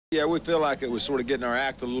Yeah, we feel like it was sort of getting our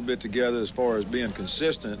act a little bit together as far as being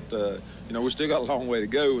consistent. You know, we still got a long way to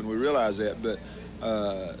go, and we realize that, but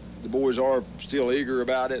the boys are still eager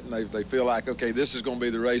about it, and they feel like, okay, this is going to be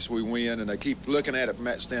the race we win, and they keep looking at it from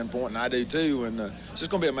that standpoint, and I do too, and it's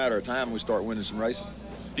just going to be a matter of time we start winning some races.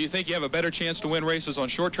 Do you think you have a better chance to win races on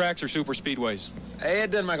short tracks or super speedways?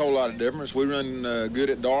 It doesn't make a whole lot of difference. We run good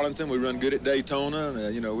at Darlington. We run good at Daytona.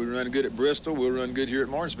 You know, we run good at Bristol. We'll run good here at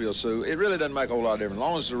Martinsville. So it really doesn't make a whole lot of difference. As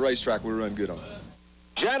long as it's a racetrack, we run good on.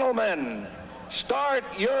 Gentlemen, start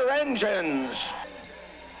your engines.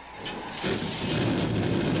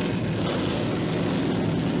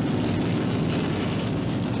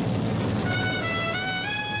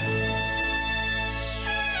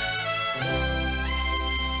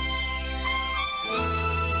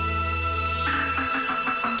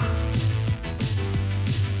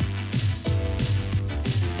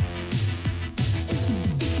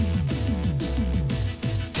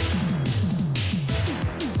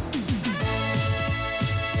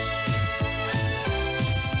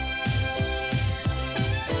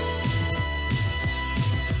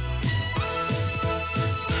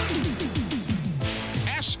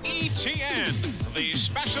 The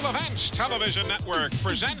Special Events Television Network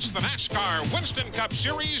presents the NASCAR Winston Cup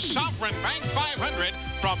Series Sovran Bank 500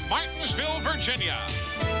 from Martinsville, Virginia.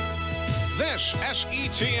 This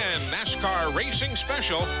SETN NASCAR Racing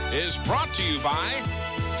Special is brought to you by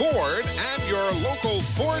Ford and your local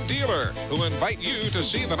Ford dealer, who invite you to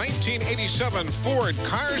see the 1987 Ford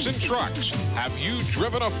cars and trucks. Have you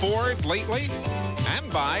driven a Ford lately?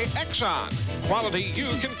 And by Exxon, quality you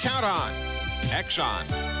can count on.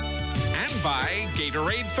 Exxon. And by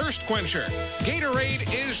Gatorade Thirst Quencher. Gatorade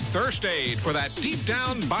is thirst aid for that deep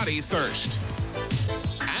down body thirst.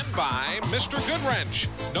 And by Mr. Goodwrench.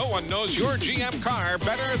 No one knows your GM car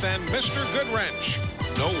better than Mr. Goodwrench.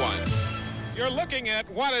 No one. You're looking at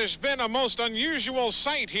what has been a most unusual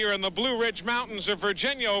sight here in the Blue Ridge Mountains of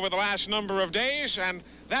Virginia over the last number of days, and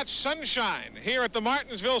that's sunshine here at the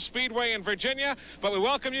Martinsville Speedway in Virginia. But we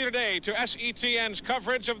welcome you today to SETN's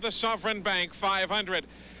coverage of the Sovran Bank 500.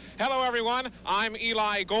 Hello, everyone. I'm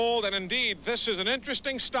Eli Gold, and indeed, this is an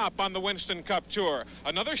interesting stop on the Winston Cup Tour.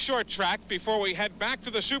 Another short track before we head back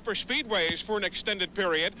to the super speedways for an extended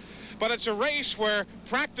period. But it's a race where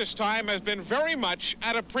practice time has been very much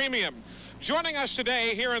at a premium. Joining us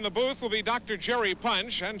today here in the booth will be Dr. Jerry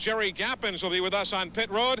Punch, and Jerry Gappens will be with us on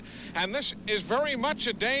pit road. And this is very much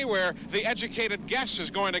a day where the educated guess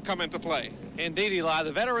is going to come into play. Indeed, Eli.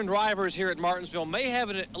 The veteran drivers here at Martinsville may have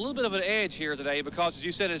a little bit of an edge here today because, as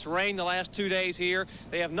you said, it's rained the last 2 days here.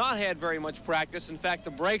 They have not had very much practice. In fact,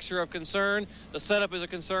 the brakes are of concern. The setup is a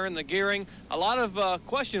concern. The gearing, a lot of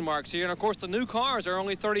question marks here. And, of course, the new cars are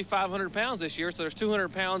only 3,500 pounds this year, so there's 200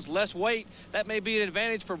 pounds less weight. That may be an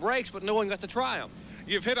advantage for brakes, but no one got to try them.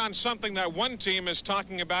 You've hit on something that one team is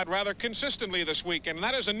talking about rather consistently this weekend, and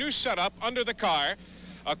that is a new setup under the car.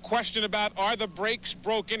 A question about are the brakes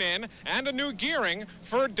broken in, and a new gearing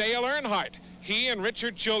for Dale Earnhardt. He and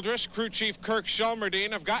Richard Childress, crew chief Kirk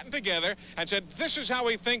Shelmerdine, have gotten together and said this is how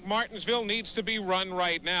we think Martinsville needs to be run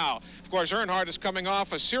right now. Of course, Earnhardt is coming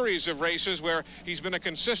off a series of races where he's been a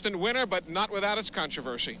consistent winner, but not without its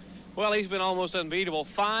controversy. Well, he's been almost unbeatable.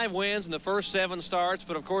 5 wins in the first 7 starts,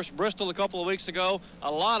 but of course Bristol a couple of weeks ago, a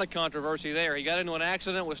lot of controversy there. He got into an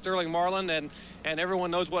accident with Sterling Marlin, and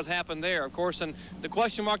everyone knows what's happened there, of course. And the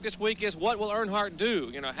question mark this week is, what will Earnhardt do?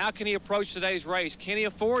 You know, how can he approach today's race? Can he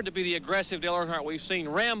afford to be the aggressive Dale Earnhardt we've seen,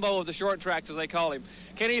 Rambo of the short tracks, as they call him?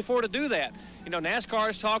 Can he afford to do that? You know, NASCAR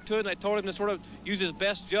has talked to him. They told him to sort of use his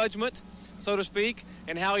best judgment, so to speak,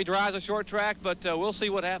 and how he drives a short track, but we'll see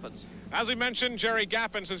what happens. As we mentioned, Jerry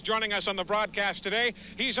Gappens is joining us on the broadcast today.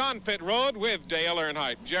 He's on pit road with Dale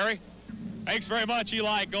Earnhardt. Jerry? Thanks very much,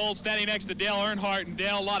 Eli Gold, standing next to Dale Earnhardt. And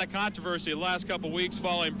Dale, a lot of controversy the last couple of weeks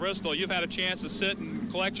following Bristol. You've had a chance to sit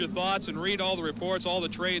and collect your thoughts and read all the reports, all the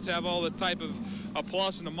trades, have all the type of a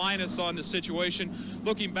plus and a minus on the situation.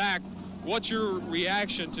 Looking back, what's your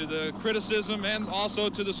reaction to the criticism and also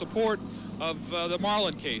to the support of the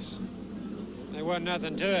Marlin case? There wasn't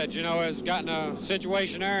nothing to it, you know. It's gotten a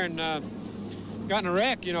situation there and gotten a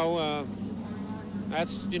wreck, you know.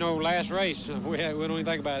 That's, you know, last race. We don't even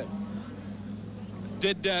think about it.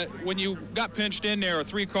 Did when you got pinched in there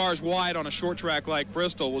 3 cars wide on a short track like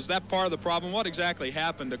Bristol, was that part of the problem? What exactly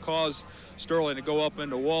happened to cause Sterling to go up in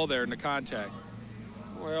the wall there in the contact?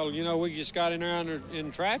 Well, you know, we just got in there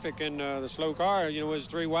in traffic, and the slow car, you know, was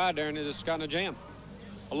 3 wide there, and it just got in a jam.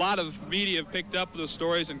 A lot of media have picked up those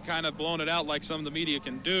stories and kind of blown it out like some of the media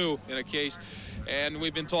can do in a case. And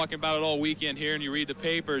we've been talking about it all weekend here, and you read the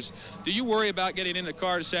papers. Do you worry about getting in the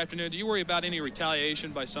car this afternoon? Do you worry about any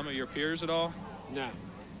retaliation by some of your peers at all? No.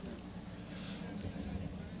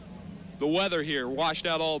 the weather here washed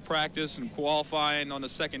out all practice and qualifying on the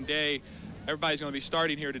second day. Everybody's going to be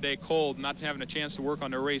starting here today cold, not having a chance to work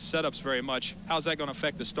on their race setups very much. How's that going to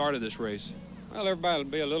affect the start of this race? Well, everybody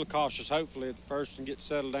will be a little cautious, hopefully, at the first and get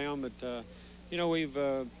settled down. But, you know, we've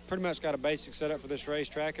pretty much got a basic setup for this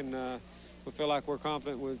racetrack, and we feel like we're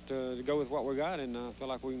confident to go with what we got, and feel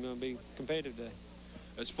like we can be competitive today.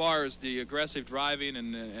 As far as the aggressive driving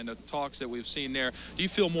and the talks that we've seen there, do you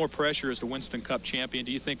feel more pressure as the Winston Cup champion?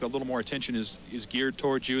 Do you think a little more attention is geared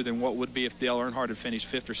towards you than what would be if Dale Earnhardt had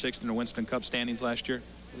finished 5th or 6th in the Winston Cup standings last year?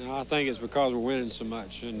 No, I think it's because we're winning so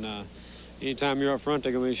much, and anytime you're up front,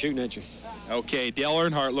 they're going to be shooting at you. Okay, Dale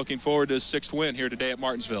Earnhardt looking forward to his 6th win here today at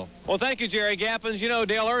Martinsville. Well, thank you, Jerry Gappens. You know,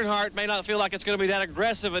 Dale Earnhardt may not feel like it's going to be that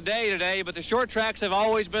aggressive a day today, but the short tracks have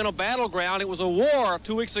always been a battleground. It was a war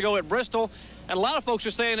 2 weeks ago at Bristol. And a lot of folks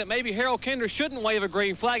are saying that maybe Harold Kinder shouldn't wave a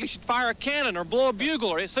green flag. He should fire a cannon or blow a bugle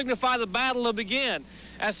or signify the battle to begin.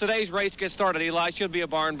 As today's race gets started, Eli, it should be a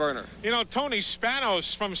barn burner. You know, Tony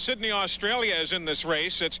Spanos from Sydney, Australia is in this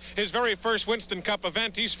race. It's his very first Winston Cup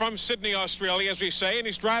event. He's from Sydney, Australia, as we say, and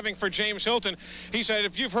he's driving for James Hilton. He said,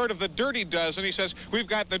 if you've heard of the Dirty Dozen, he says, we've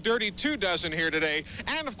got the Dirty 2 Dozen here today.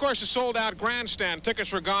 And, of course, a sold-out grandstand.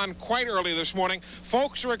 Tickets were gone quite early this morning.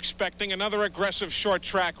 Folks are expecting another aggressive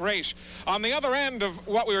short-track race. On the other end of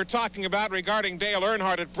what we were talking about regarding Dale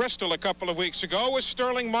Earnhardt at Bristol a couple of weeks ago was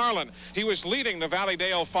Sterling Marlin. He was leading the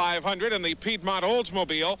Valleydale 500 in the Piedmont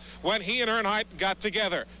Oldsmobile when he and Earnhardt got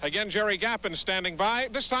together. Again, Jerry Gappens standing by,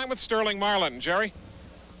 this time with Sterling Marlin. Jerry?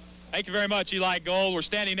 Thank you very much, Eli Gold. We're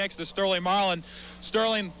standing next to Sterling Marlin.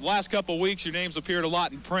 Sterling, last couple of weeks, your name's appeared a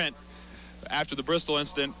lot in print after the Bristol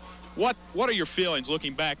incident. What are your feelings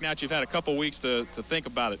looking back now that you've had a couple of weeks to think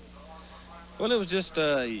about it? Well, it was just,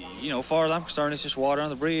 you know, as far as I'm concerned, it's just water on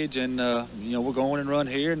the bridge, and, you know, we're going and run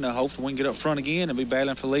here, and hopefully we can get up front again and be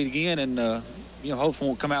battling for the lead again, and, you know, hopefully it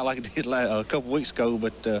won't come out like it did a couple weeks ago.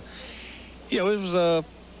 But, you know, it was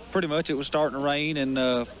pretty much it was starting to rain, and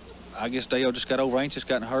I guess Dale just got over anxious,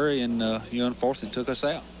 got in a hurry, and, you know, unfortunately took us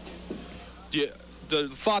out. The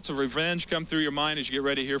thoughts of revenge come through your mind as you get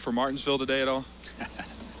ready here for Martinsville today at all?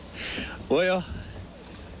 Well,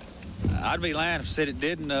 I'd be lying if I said it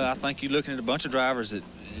didn't. I think you're looking at a bunch of drivers that,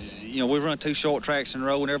 you know, we run 2 short tracks in a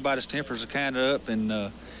row, and everybody's tempers are kind of up, and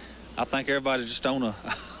I think everybody's just on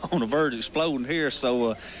a verge of exploding here,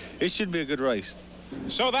 so it should be a good race.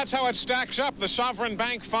 So that's how it stacks up, the Sovran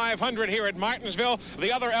Bank 500 here at Martinsville.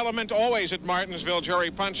 The other element always at Martinsville,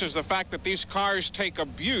 Jerry Punch, is the fact that these cars take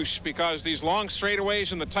abuse because these long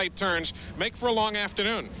straightaways and the tight turns make for a long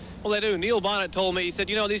afternoon. Well, they do. Neil Bonnet told me, he said,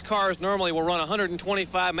 you know, these cars normally will run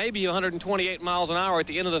 125, maybe 128 miles an hour at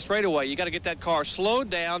the end of the straightaway. You got to get that car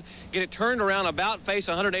slowed down, get it turned around about face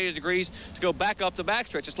 180 degrees to go back up the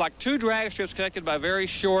backstretch. It's like 2 drag strips connected by very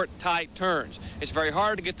short, tight turns. It's very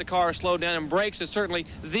hard to get the car slowed down, and brakes is certainly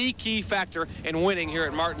the key factor in winning here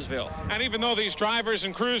at Martinsville. And even though these drivers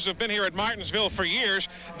and crews have been here at Martinsville for years,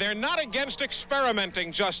 they're not against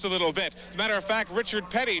experimenting just a little bit. As a matter of fact, Richard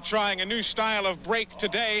Petty trying a new style of brake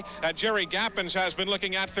today that Jerry Gappens has been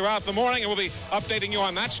looking at throughout the morning, and we'll be updating you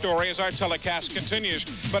on that story as our telecast continues.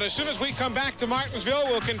 But as soon as we come back to Martinsville,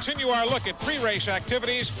 we'll continue our look at pre-race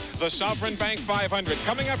activities, the Sovran Bank 500,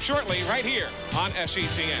 coming up shortly right here on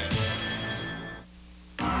SETN.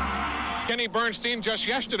 Kenny Bernstein just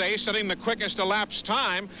yesterday setting the quickest elapsed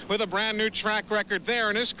time with a brand new track record there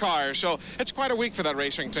in his car. So it's quite a week for that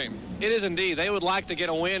racing team. It is indeed. They would like to get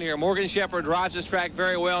a win here. Morgan Shepherd drives this track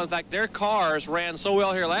very well. In fact, their cars ran so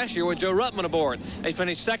well here last year with Joe Ruttman aboard. They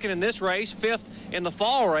finished 2nd in this race, 5th in the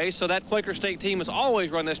fall race, so that Quaker State team has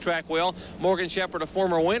always run this track well. Morgan Shepherd, a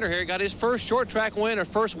former winner here, got his first short track win or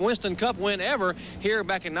first Winston Cup win ever here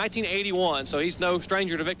back in 1981. So he's no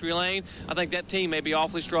stranger to victory lane. I think that team may be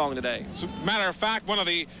awfully strong today. As a matter of fact, one of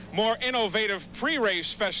the more innovative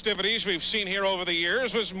pre-race festivities we've seen here over the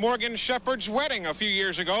years was Morgan Shepherd's wedding a few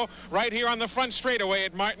years ago, right here on the front straightaway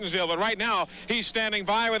at Martinsville. But right now, he's standing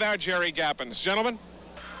by with our Jerry Gappens. Gentlemen?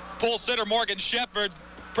 Pole sitter Morgan Shepherd,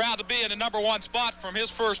 proud to be in the #1 spot from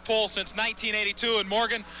his first pole since 1982. And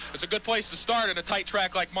Morgan, it's a good place to start in a tight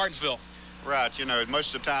track like Martinsville. Right, you know,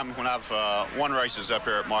 most of the time when I've won races up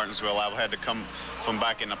here at Martinsville, I've had to come from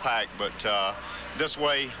back in the pack, but this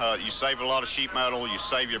way you save a lot of sheet metal, you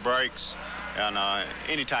save your brakes, and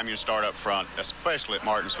anytime you start up front, especially at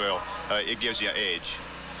Martinsville, it gives you an edge.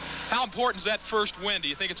 How important is that first win? Do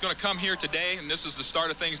you think it's going to come here today, and this is the start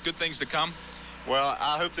of things, good things to come? Well,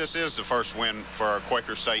 I hope this is the first win for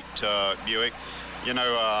Quaker State Buick. You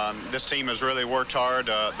know, this team has really worked hard.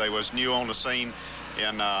 They was new on the scene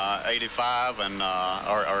in 85 and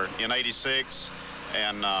or in 86,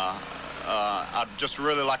 and I'd just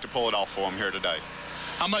really like to pull it off for them here today.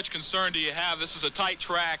 How much concern do you have? This is a tight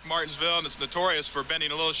track, Martinsville, and it's notorious for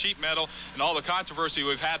bending a little sheet metal and all the controversy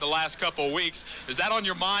we've had the last couple of weeks. Is that on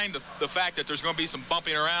your mind, the fact that there's going to be some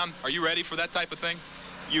bumping around? Are you ready for that type of thing?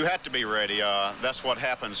 You have to be ready. That's what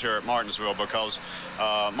happens here at Martinsville, because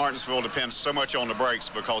Martinsville depends so much on the brakes,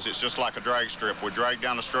 because it's just like a drag strip. We drag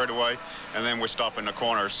down the straightaway and then we stop in the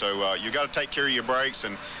corner. So you got to take care of your brakes,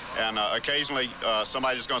 and occasionally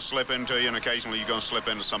somebody's going to slip into you, and occasionally you're going to slip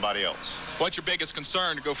into somebody else. What's your biggest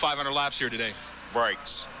concern to go 500 laps here today?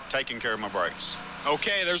 Brakes. Taking care of my brakes.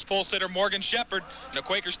 Okay, there's pole sitter Morgan Shepherd in a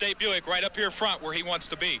Quaker State Buick right up here front where he wants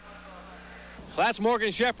to be. That's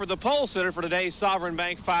Morgan Shepherd, the pole sitter for today's Sovran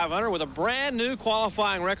Bank 500 with a brand new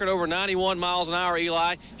qualifying record over 91 miles an hour,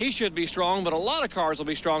 Eli. He should be strong, but a lot of cars will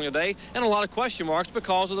be strong today, and a lot of question marks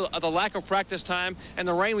because of the lack of practice time and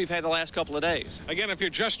the rain we've had the last couple of days. Again, if you're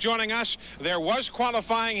just joining us, there was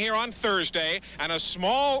qualifying here on Thursday and a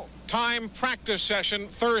small time practice session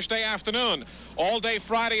Thursday afternoon. All day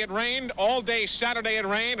Friday it rained, all day Saturday it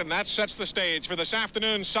rained, and that sets the stage for this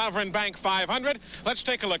afternoon's Sovran Bank 500. Let's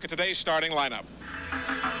take a look at today's starting lineup.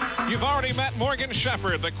 You've already met Morgan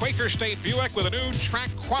Shepherd, the Quaker State Buick, with a new track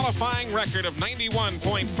qualifying record of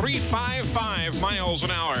 91.355 miles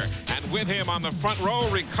an hour. And with him on the front row,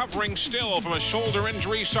 recovering still from a shoulder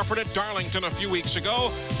injury suffered at Darlington a few weeks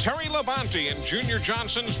ago, Terry Labonte in Junior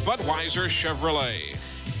Johnson's Budweiser Chevrolet.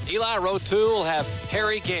 Eli, row 2 will have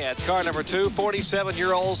Harry Gant, car number 2,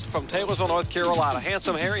 47-year-old from Taylorsville, North Carolina.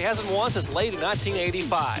 Handsome Harry hasn't won since late in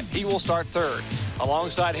 1985. He will start third.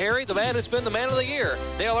 Alongside Harry, the man who's been the man of the year,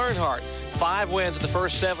 Dale Earnhardt. 5 wins in the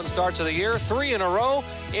first 7 starts of the year, 3 in a row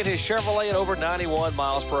in his Chevrolet at over 91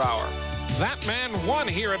 miles per hour. That man won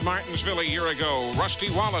here at Martinsville a year ago. Rusty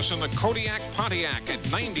Wallace in the Kodiak Pontiac at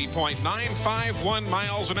 90.951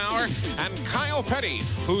 miles an hour. And Kyle Petty,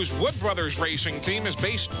 whose Wood Brothers racing team is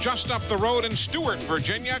based just up the road in Stewart,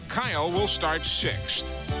 Virginia. Kyle will start 6th.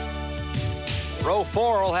 Row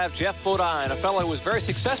 4 will have Jeff Bodine, a fellow who was very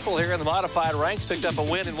successful here in the modified ranks, picked up a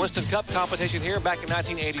win in Winston Cup competition here back in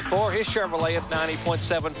 1984. His Chevrolet at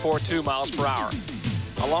 90.742 miles per hour.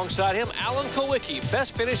 Alongside him, Alan Kowicki,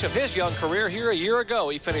 best finish of his young career here a year ago.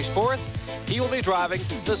 He finished 4th. He will be driving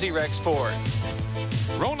the Z-Rex Ford.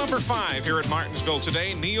 Row number 5 here at Martinsville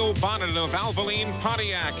today, Neil Bonnet of Valvoline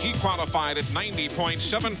Pontiac. He qualified at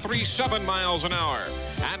 90.737 miles an hour.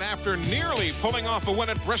 And after nearly pulling off a win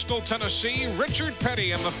at Bristol, Tennessee, Richard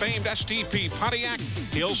Petty in the famed STP Pontiac.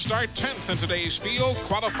 He'll start 10th in today's field,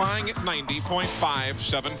 qualifying at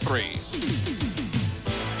 90.573.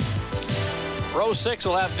 Row 6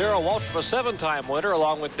 will have Darrell Waltrip, a 7-time winner,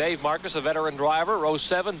 along with Dave Marcus, a veteran driver. Row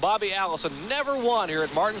 7, Bobby Allison, never won here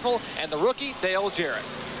at Martinsville, and the rookie, Dale Jarrett.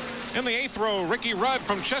 In the 8th row, Ricky Rudd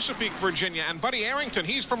from Chesapeake, Virginia, and Buddy Arrington,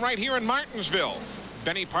 he's from right here in Martinsville.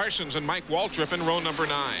 Benny Parsons and Mike Waltrip in row number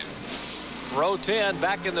 9. Row 10,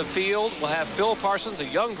 back in the field, we'll have Phil Parsons, a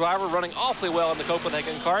young driver running awfully well in the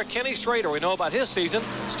Copenhagen car. Kenny Schrader, we know about his season.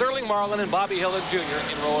 Sterling Marlin and Bobby Hillard Jr.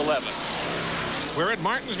 in row 11. We're at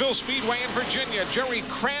Martinsville Speedway in Virginia. Jerry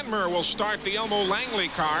Cranmer will start the Elmo Langley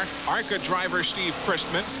car. ARCA driver Steve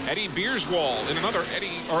Christman, Eddie Beerswall in another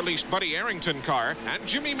Eddie, or at least Buddy Arrington car, and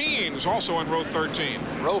Jimmy Means also in row 13.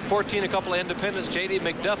 Row 14, a couple of independents. J.D.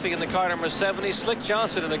 McDuffie in the car number 70, Slick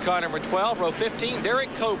Johnson in the car number 12. Row 15,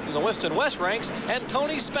 Derek Cope from the Winston West ranks, and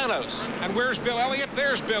Tony Spanos. And where's Bill Elliott?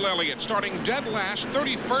 There's Bill Elliott, starting dead last,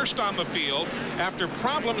 31st on the field. After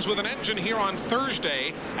problems with an engine here on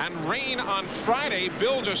Thursday and rain on Friday,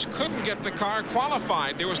 Bill just couldn't get the car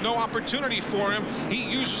qualified. There was no opportunity for him. He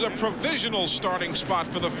uses a provisional starting spot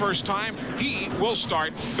for the first time. He will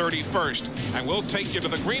start 31st. And we'll take you to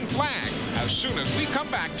the green flag as soon as we come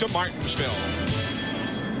back to Martinsville.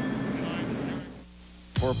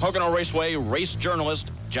 For Pocono Raceway race journalist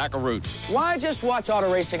Jack Arute. Why just watch auto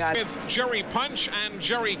racing on... With Jerry Punch and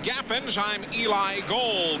Jerry Gappins, I'm Eli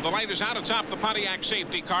Gold. The light is out atop the Pontiac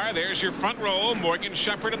safety car. There's your front row. Morgan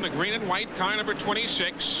Shepherd in the green and white car number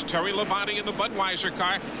 26. Terry Labonte in the Budweiser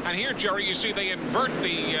car. And here, Jerry, you see they invert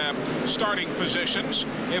the starting positions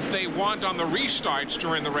if they want on the restarts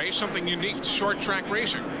during the race, something unique to short track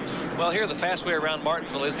racing. Well, here the fast way around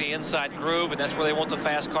Martinsville is the inside groove, and that's where they want the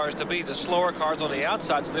fast cars to be. The slower cars on the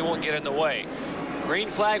outside so they won't get in the way. Green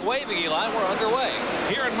flag waving, Eli. We're underway.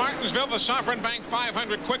 Here in Martinsville, the Sovran Bank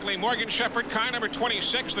 500 quickly. Morgan Shepherd, car number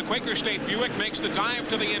 26. The Quaker State Buick makes the dive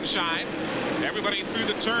to the inside. Everybody through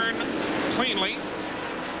the turn cleanly.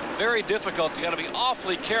 very difficult. You got to be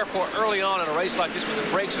awfully careful early on in a race like this when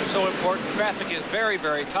the brakes are so important. Traffic is very,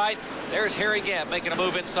 very tight. There's Harry Gant making a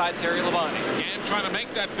move inside Terry Labonte. Gant trying to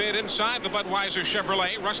make that bid inside the Budweiser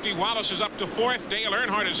Chevrolet. Rusty Wallace is up to 4th. Dale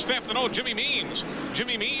Earnhardt is 5th. And oh, Jimmy Means.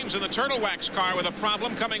 Jimmy Means in the Turtle Wax car with a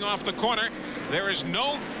problem coming off the corner. There is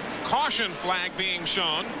no caution flag being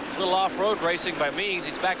shown. A little off-road racing by Means.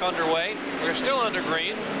 He's back underway. We're still under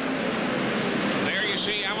green. There you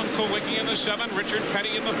see Alan Kulwicki in the 7, Richard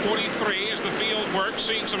Petty in the 43 as the field works.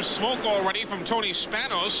 Seeing some smoke already from Tony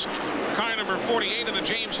Spanos. Car number 48 in the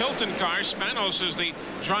James Hilton car. Spanos is the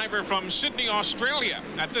driver from Sydney, Australia.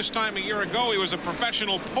 At this time a year ago, he was a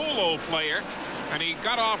professional polo player, and he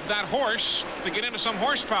got off that horse to get into some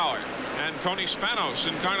horsepower. And Tony Spanos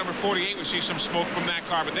in car number 48, we see some smoke from that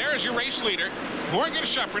car. But there is your race leader, Morgan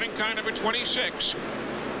Shepherd, in car number 26.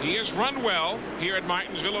 He has run well here at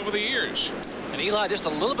Martinsville over the years. And Eli, just a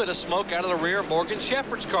little bit of smoke out of the rear of Morgan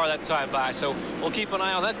Shepherd's car that time by. So we'll keep an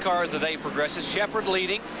eye on that car as the day progresses. Shepherd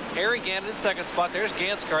leading. Harry Gant in 2nd spot. There's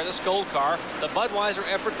Gant's car, the Skoll car. The Budweiser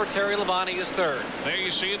effort for Terry Labonte is 3rd. There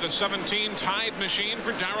you see the 17 Tide machine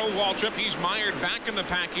for Darrell Waltrip. He's mired back in the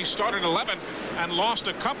pack. He started 11th and lost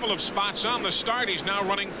a couple of spots on the start. He's now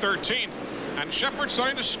running 13th. And Shepherd's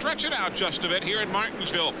starting to stretch it out just a bit here at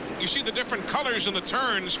Martinsville. You see the different colors in the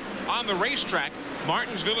turns on the racetrack.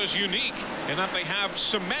 Martinsville is unique in that they have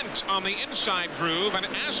cement on the inside groove and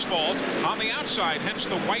asphalt on the outside, hence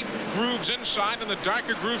the white grooves inside and the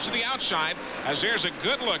darker grooves to the outside. As there's a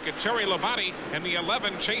good look at Terry Labonte in the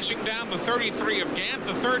 11 chasing down the 33 of Gant.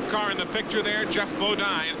 The 3rd car in the picture there, Jeff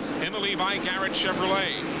Bodine in the Levi Garrett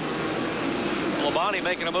Chevrolet. Labonte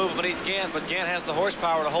making a move beneath Gant, but Gant has the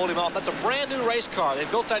horsepower to hold him off. That's a brand new race car. They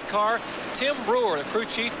built that car. Tim Brewer, the crew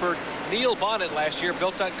chief for Neil Bonnet last year,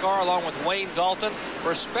 built that car along with Wayne Dalton,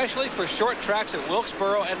 especially for short tracks at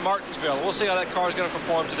Wilkesboro and Martinsville. We'll see how that car is going to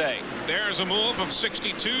perform today. There's a move of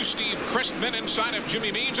 62, Steve Christman inside of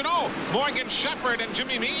Jimmy Means. And oh, Morgan Shepherd and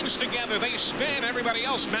Jimmy Means together. They spin, everybody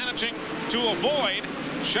else managing to avoid.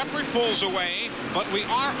 Shepherd pulls away, but we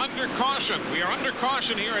are under caution. We are under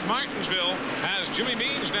caution here at Martinsville as Jimmy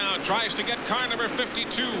Means now tries to get car number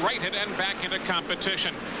 52 righted and back into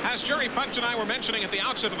competition. As Jerry Punch and I were mentioning at the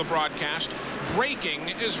outset of the broadcast, braking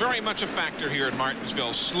is very much a factor here at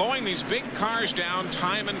Martinsville, slowing these big cars down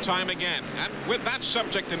time and time again. And with that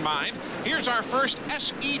subject in mind, here's our first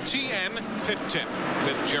SETN pit tip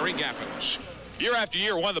with Jerry Gappens. Year after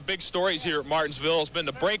year, one of the big stories here at Martinsville has been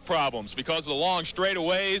the brake problems. Because of the long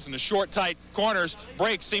straightaways and the short, tight corners,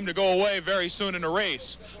 brakes seem to go away very soon in a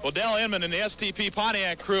race. Well, Dale Inman and the STP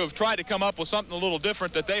Pontiac crew have tried to come up with something a little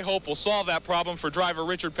different that they hope will solve that problem for driver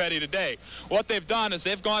Richard Petty today. What they've done is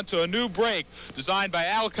they've gone to a new brake designed by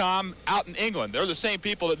Alcom out in England. They're the same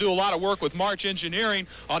people that do a lot of work with March Engineering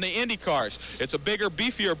on the Indy cars. It's a bigger,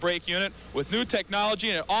 beefier brake unit with new technology,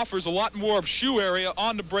 and it offers a lot more of shoe area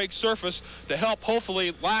on the brake surface to help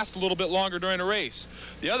hopefully last a little bit longer during a race.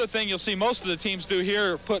 The other thing you'll see most of the teams do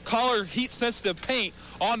here, put color heat-sensitive paint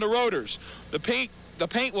on the rotors. The paint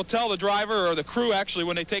will tell the driver, or the crew actually,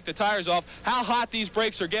 when they take the tires off, how hot these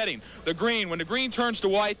brakes are getting. The green, when the green turns to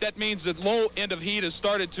white, that means the low end of heat has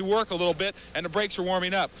started to work a little bit and the brakes are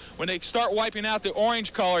warming up. When they start wiping out the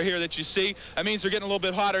orange color here that you see, that means they're getting a little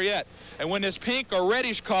bit hotter yet. And when this pink or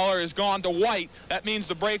reddish color is gone to white, that means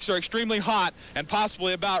the brakes are extremely hot and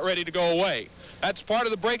possibly about ready to go away. That's part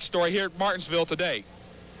of the brake story here at Martinsville today.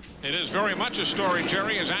 It is very much a story,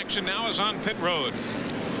 Jerry, as action now is on pit road.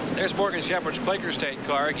 There's Morgan Shepherd's Quaker State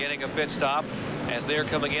car getting a pit stop. As they're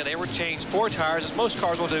coming in, they were changed 4 tires, as most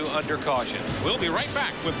cars will do under caution. We'll be right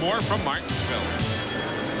back with more from Martinsville.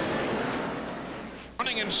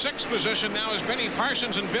 Running in 6th position now is Benny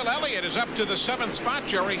Parsons, and Bill Elliott is up to the 7th spot,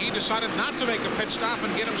 Jerry. He decided not to make a pit stop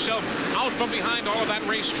and get himself out from behind all of that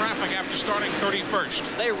race traffic after starting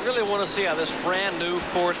 31st. They really want to see how this brand new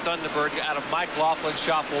Ford Thunderbird out of Mike Laughlin's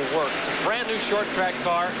shop will work. It's a brand new short track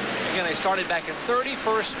car. Again, they started back in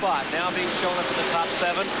 31st spot, now being shown up in the top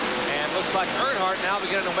 7. And looks like Earnhardt now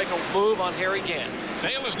beginning to make a move on Harry Gant.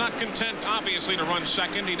 Dale is not content, obviously, to run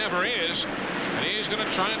second. He never is. And he's going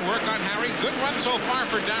to try and work on Harry. Good run so far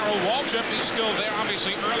for Darrell Waltrip. He's still there,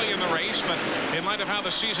 obviously, early in the race. But in light of how the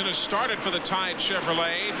season has started for the Tide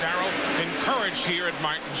Chevrolet, Darrell encouraged here at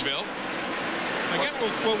Martinsville. Again,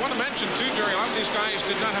 we'll want to mention, too, Jerry, a lot of these guys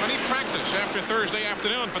did not have any practice after Thursday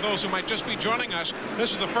afternoon. For those who might just be joining us,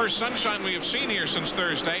 this is the first sunshine we have seen here since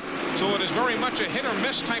Thursday. So it is very much a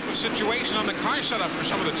hit-or-miss type of situation on the car setup for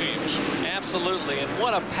some of the teams. Absolutely, and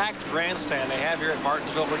what a packed grandstand they have here at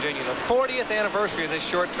Martinsville, Virginia. The 40th anniversary of this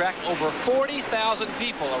short track, over 40,000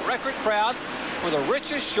 people, a record crowd for the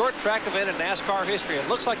richest short track event in NASCAR history. It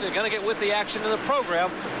looks like they're going to get with the action in the program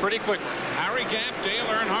pretty quickly. Harry Gant, Dale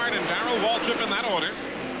Earnhardt, and Darrell Waltrip in that order.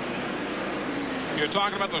 You're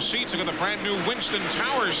talking about the seats. Look at the brand new Winston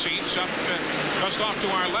Towers seats up just off to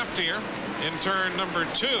our left here in turn number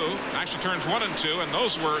 2, actually turns 1 and 2, and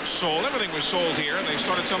those were sold. Everything was sold here. They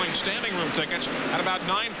started selling standing room tickets at about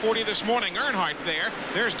 9:40 this morning. Earnhardt there.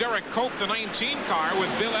 There's Derek Cope, the 19 car, with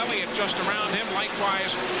Bill Elliott just around him.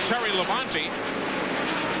 Likewise, Terry Labonte.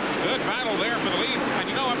 Good battle there for the lead. And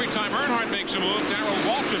you know, every time Earnhardt makes a move, Darrell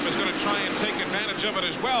Waltrip is going to try and take advantage of it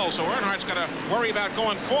as well. So Earnhardt's got to worry about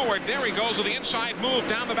going forward. There he goes with the inside move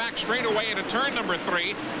down the back straightaway into turn number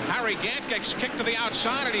 3. Harry Gant gets kicked to the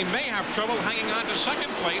outside, and he may have trouble hanging on to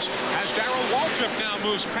second place as Darrell Waltrip now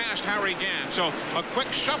moves past Harry Gant. So a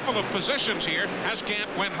quick shuffle of positions here as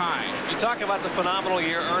Gant went high. You talk about the phenomenal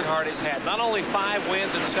year Earnhardt has had. Not only 5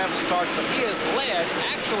 wins and 7 starts, but he has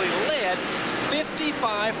actually led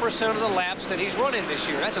 55% of the laps that he's running this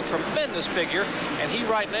year. That's a tremendous figure, and he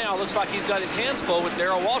right now looks like he's got his hands full with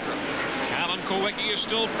Darrell Waltrip. Alan Kulwicki is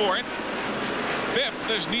still 4th. 5th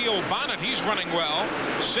is Neil Bonnet. He's running well.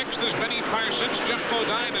 6th is Benny Parsons. Jeff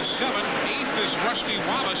Bodine is 7th. 8th is Rusty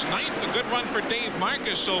Wallace. 9th, a good run for Dave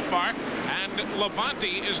Marcus so far. And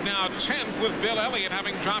Labonte is now 10th, with Bill Elliott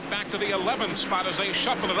having dropped back to the 11th spot as they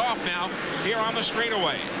shuffle it off now here on the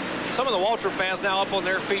straightaway. Some of the Waltrip fans now up on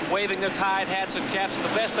their feet, waving their Tide hats and caps. The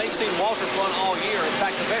best they've seen Waltrip run all year. In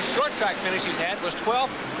fact, the best short track finish he's had was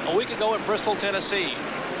 12th a week ago at Bristol, Tennessee.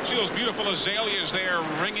 See those beautiful azaleas there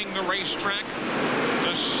ringing the racetrack?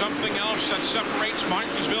 Just something else that separates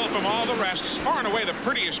Martinsville from all the rest. It's far and away the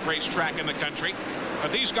prettiest racetrack in the country.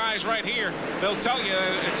 But these guys right here, they'll tell you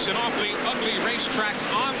it's an awfully ugly racetrack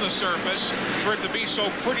on the surface for it to be so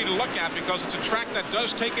pretty to look at, because it's a track that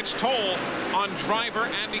does take its toll on driver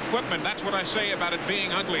and equipment. That's what I say about it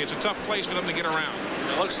being ugly. It's a tough place for them to get around.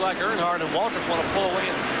 It looks like Earnhardt and Waltrip want to pull away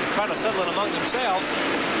and try to settle it among themselves.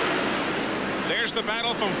 There's the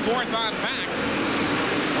battle from 4th on back.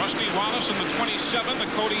 Rusty Wallace in the 27, the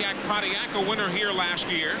Kodiak Pontiac, a winner here last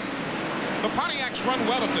year. The Pontiacs run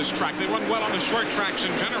well at this track. They run well on the short tracks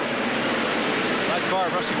in general. That car,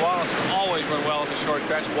 Rusty Wallace, has always run well on the short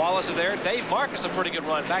tracks. Wallace is there. Dave Marcus, a pretty good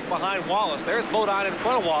run back behind Wallace. There's Bodine in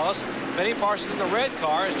front of Wallace. Benny Parsons in the red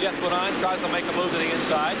car as Jeff Bodine tries to make a move to the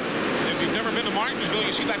inside. If you've never been to Martinsville,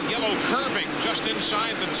 you see that yellow curbing just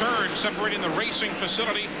inside the turn, separating the racing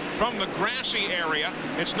facility from the grassy area.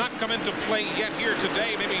 It's not come into play yet here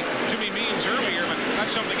today. Maybe Jimmy Means earlier, but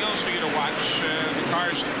that's something else for you to watch. The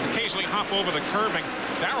cars occasionally hop over the curbing.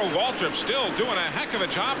 Darrell Waltrip still doing a heck of a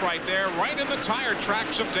job right there, right in the tire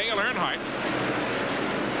tracks of Dale Earnhardt.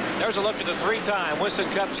 There's a look at the 3-time Winston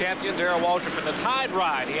Cup champion Darrell Waltrip in the Tide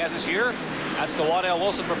ride he has this year. That's the Waddell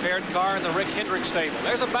Wilson prepared car in the Rick Hendrick stable.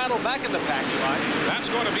 There's a battle back in the pack, Eli. That's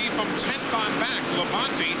going to be from 10th on back.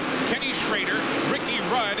 Labonte, Kenny Schrader, Ricky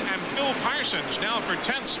Rudd, and Phil Parsons. Now for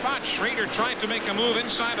 10th spot, Schrader tried to make a move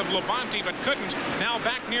inside of Labonte but couldn't. Now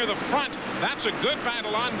back near the front. That's a good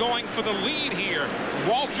battle ongoing for the lead here.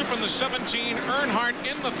 Waltrip in the 17, Earnhardt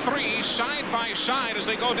in the 3, side by side as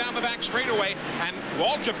they go down the back straightaway, and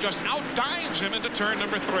Waltrip just outdives him into turn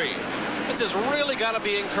number 3. This has really got to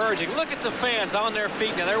be encouraging. Look at the fans on their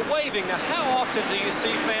feet now. They're waving. Now, how often do you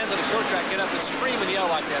see fans at a short track get up and scream and yell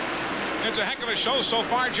like that? It's a heck of a show so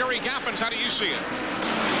far. Jerry Gappens, how do you see it?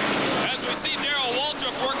 As we see Darrell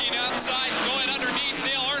Waltrip working outside, going underneath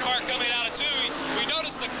Dale Earnhardt coming out of 2, we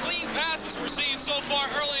notice the clean passes we're seeing so far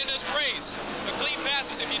early in this race. The clean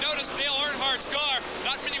passes, if you notice Dale Earnhardt's car,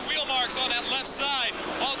 not many wheel marks on that left side.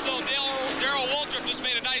 Also, Darrell Waltrip just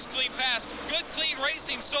made a nice clean pass. Good clean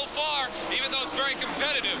racing so far, even though it's very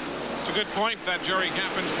competitive. It's a good point that Jerry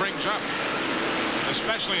Gappens brings up,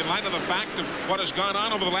 especially in light of the fact of what has gone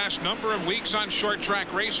on over the last number of weeks on short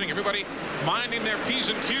track racing. Everybody minding their P's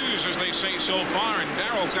and Q's, as they say so far, and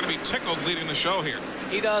Darrell's going to be tickled leading the show here.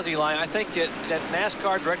 He does, Eli. I think that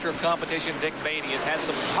NASCAR Director of Competition, Dick Beatty, has had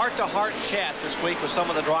some heart-to-heart chat this week with some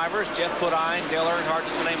of the drivers, Jeff Bodine, Dale Earnhardt,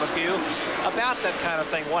 just to name a few, about that kind of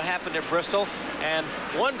thing, what happened at Bristol. And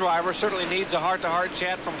one driver certainly needs a heart-to-heart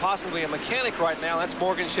chat from possibly a mechanic right now. That's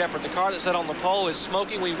Morgan Shepherd. The car that sat on the pole is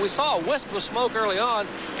smoking. We saw a wisp of smoke early on,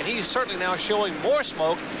 and he's certainly now showing more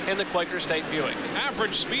smoke in the Quaker State Buick.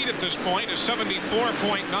 Average speed at this point is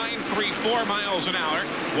 74.934 miles an hour.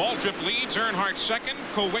 Waltrip leads, Earnhardt second,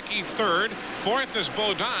 Kulwicki third, fourth is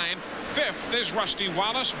Bodine, fifth is Rusty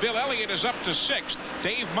Wallace, Bill Elliott is up to sixth,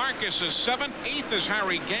 Dave Marcus is seventh, eighth is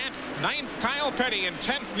Harry Gant, ninth Kyle Petty, and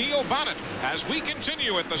 10th Neil Bonnet, as we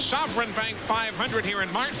continue at the Sovran Bank 500 here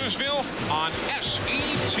in Martinsville on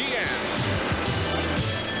SETN.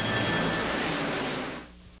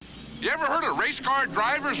 You ever heard of race car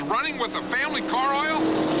drivers running with a family car oil?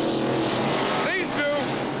 These do.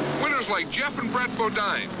 Winners like Jeff and Brett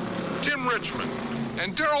Bodine, Tim Richmond,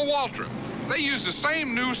 and Darrell Waltrip. They use the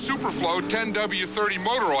same new Superflow 10W30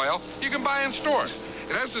 motor oil you can buy in stores.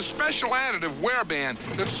 It has a special additive wear band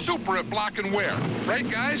that's super at blocking wear. Right,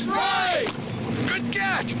 guys? Right! Good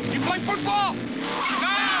catch. You play football?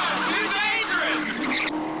 No! Too dangerous!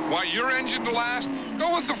 Want your engine to last?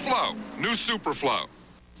 Go with the Flow. New Superflow.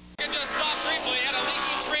 Just stopped briefly. Had a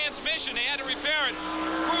leaky transmission. They had to repair it.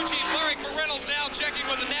 Crew Chief Larry Reynolds now checking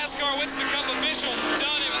with the NASCAR Winston Cup official,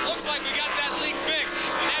 telling him it looks like we got that leak fixed.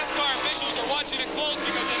 The NASCAR officials are watching it close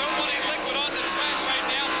because they don't want any liquid on the track right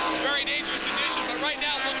now. Very dangerous condition, but right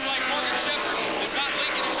now it looks like Morgan Shepherd is not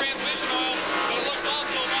leaking the transmission oil, but it looks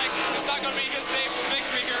also like it's not going to be his day for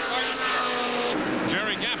victory here at Martinsville.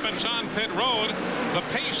 Jerry Gappin's on pit road. The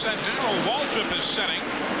pace that Darrell Waltrip is setting.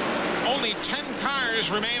 Only 10 cars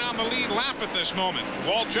remain on the lead lap at this moment.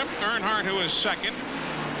 Waltrip, Earnhardt, who is second.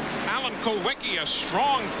 Alan Kulwicki, a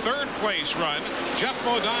strong third-place run. Jeff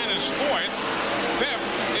Bodine is fourth.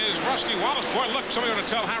 Fifth is Rusty Wallace. Boy, look, somebody ought to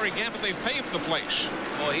tell Harry Gant that they've paved the place.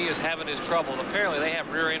 Well, he is having his troubles. Apparently, they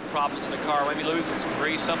have rear-end problems in the car, maybe losing some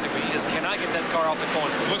grease, something, but he just cannot get that car off the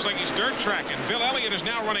corner. Looks like he's dirt tracking. Bill Elliott is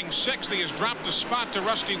now running sixth. He has dropped a spot to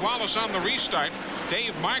Rusty Wallace on the restart.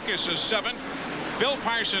 Dave Marcus is seventh. Phil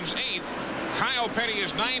Parsons eighth. Kyle Petty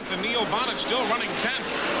is ninth, and Neil Bonnet still running 10th.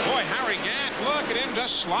 Boy, Harry Gant, look at him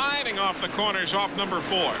just sliding off the corners off number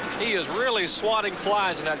 4. He is really swatting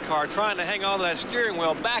flies in that car, trying to hang on to that steering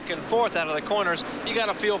wheel back and forth out of the corners. You got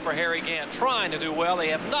to feel for Harry Gant, trying to do well. They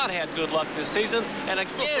have not had good luck this season, and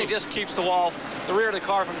again, he just keeps the rear of the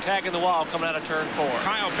car from tagging the wall coming out of turn 4.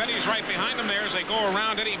 Kyle Petty's right behind him there as they go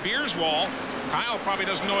around Eddie Beer's wall. Kyle probably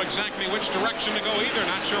doesn't know exactly which direction to go either.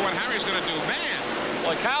 Not sure what Harry's going to do. Man.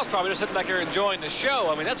 Well, Kyle's probably just sitting back here enjoying the show.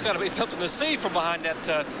 I mean, that's got to be something to see from behind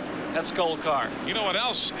that Skull car. You know what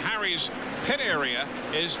else? Harry's pit area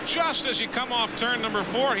is just as you come off turn number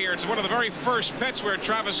 4 here. It's one of the very first pits where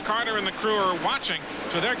Travis Carter and the crew are watching.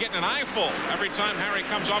 So they're getting an eyeful every time Harry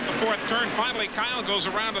comes off the 4th turn. Finally, Kyle goes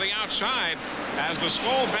around to the outside as the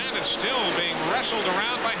Skull Bandit still being wrestled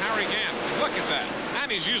around by Harry Gant. Look at that. And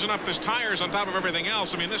he's using up his tires on top of everything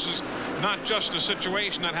else. I mean, this is not just a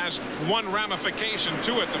situation that has one ramification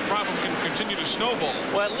to it. The problem can continue to snowball.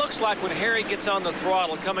 Well, it looks like when Harry gets on the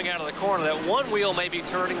throttle coming out of the corner, that one wheel may be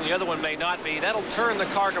turning, the other one may not be. That'll turn the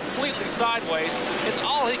car completely sideways. It's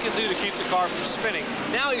all he can do to keep the car from spinning.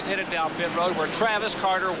 Now he's headed down pit road where Travis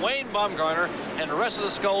Carter, Wayne Bumgarner, and the rest of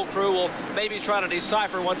the Skull crew will maybe try to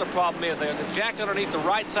decipher what the problem is. They have the jack underneath the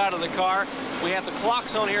right side of the car. We have the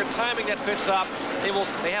clocks on here timing that pit stop.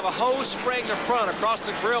 They have a hose spraying the front across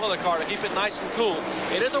the grill of the car to keep it nice and cool.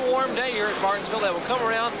 It is a warm day here at Martinsville. They will come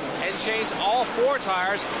around and change all 4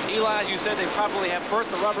 tires. Eli, as you said, they probably have burnt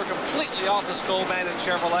the rubber completely off the Skull Bandit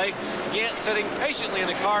Chevrolet. Gant sitting patiently in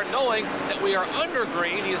the car knowing that we are under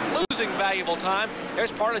green. He is losing valuable time.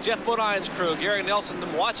 There's part of Jeff Bodine's crew. Gary Nelson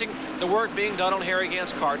watching the work being done on Harry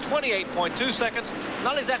Gant's car. 28.2 seconds.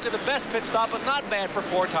 Not exactly the best pit stop, but not bad for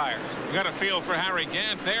 4 tires. You got a feel for Harry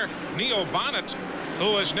Gant there. Neil Bonnet,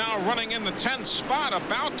 who is now running in the 10th spot,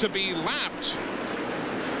 about to be lapped.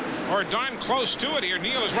 Or darn close to it here.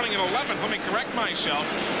 Neil is running in 11th. Let me correct myself.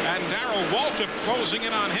 And Darrell Waltrip closing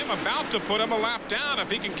in on him, about to put him a lap down if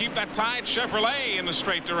he can keep that tied Chevrolet in the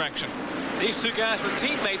straight direction. These 2 guys were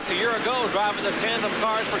teammates a year ago driving the tandem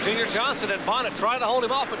cars for Junior Johnson, and Bonnet trying to hold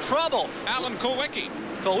him off, but trouble. Alan Kulwicki.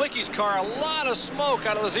 Kulwicki's car, a lot of smoke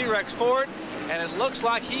out of the Z-Rex Ford, and it looks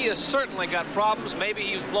like he has certainly got problems. Maybe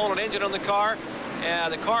he's blown an engine on the car.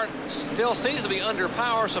 The car still seems to be under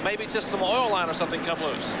power, so maybe just some oil line or something come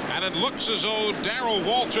loose. And it looks as though Darrell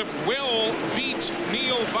Waltrip will beat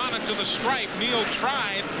Neil Bonnet to the stripe. Neil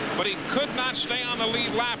tried, but he could not stay on the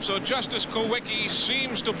lead lap, so Justice Kowicki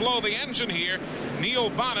seems to blow the engine here. Neil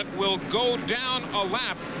Bonnet will go down a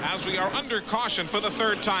lap as we are under caution for the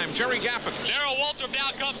third time. Jerry Gappin. Darrell Waltrip now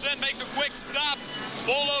comes in, makes a quick stop.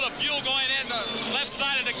 Full load of fuel going in the left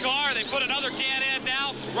side of the car. They put another can in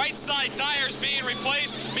now. Right side tires being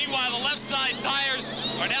replaced. Meanwhile, the left side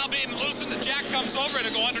tires are now being loosened. The jack comes over to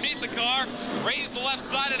go underneath the car. Raise the left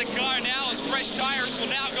side of the car now as fresh tires will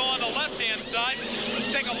now go on the left-hand side.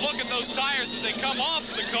 Take a look at those tires as they come off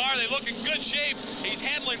the car. They look in good shape. He's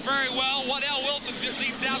handling very well. Waddell Wilson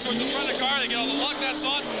leads down towards the front of the car. They get all the lug nuts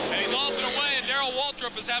on, and he's off and away. And Darrell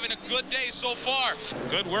Waltrip is having a good day so far.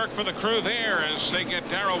 Good work for the crew there as they get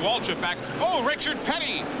Darrell Waltrip back. Oh, Richard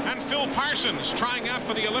Petty and Phil Parsons trying out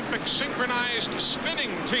for the Olympic synchronized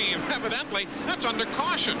spinning team. Evidently, that's under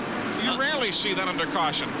caution. You rarely see that under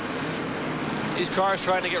caution. These cars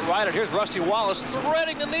trying to get righted. Here's Rusty Wallace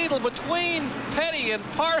threading the needle between Petty and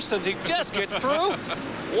Parsons. He just gets through.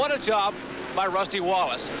 What a job by Rusty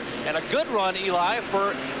Wallace. And a good run, Eli,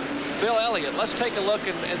 for Bill Elliott. Let's take a look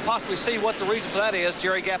and possibly see what the reason for that is.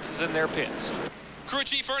 Jerry Gappin's in their pits. Crew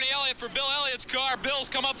Chief Ernie Elliott for Bill Elliott's car. Bill's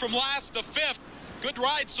come up from last to fifth. Good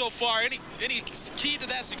ride so far. Any key to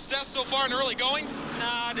that success so far in early going?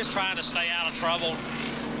 No, just trying to stay out of trouble.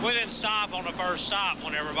 We didn't stop on the first stop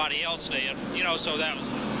when everybody else did, you know, so that was,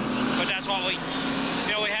 but that's what we,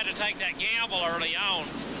 you know, we had to take that gamble early on.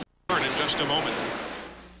 In just a moment.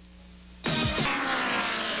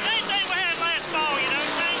 Same thing we had last fall, you know,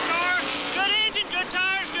 same car, good engine, good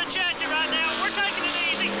tires, good chassis right now. We're taking it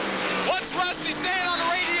easy. What's Rusty saying on the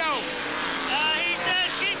radio? He says,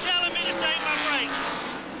 keep telling me to save my brakes.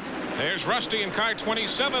 There's Rusty in car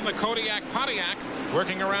 27, the Kodiak Pontiac,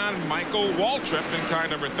 working around Michael Waltrip in car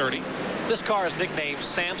number 30. This car is nicknamed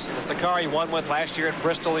Samson. It's the car he won with last year at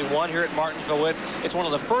Bristol. He won here at Martinsville with. It's one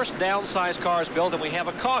of the first downsized cars built, and we have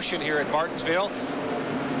a caution here at Martinsville.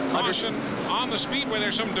 Caution on the speedway.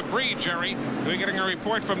 There's some debris, Jerry. We're getting a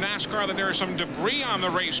report from NASCAR that there is some debris on the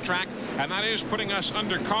racetrack, and that is putting us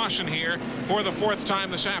under caution here for the fourth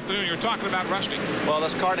time this afternoon. You're talking about Rusty. Well,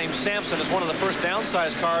 this car named Samson is one of the first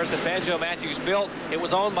downsized cars that Banjo Matthews built. It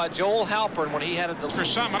was owned by Joel Halpern when he had it. For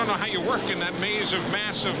some, I don't know how you work in that maze of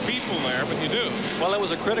massive people there, but you do. Well, it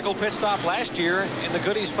was a critical pit stop last year in the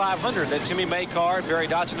Goodies 500 that Jimmy May car and Barry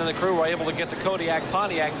Dodson and the crew were able to get the Kodiak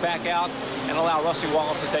Pontiac back out and allow Rusty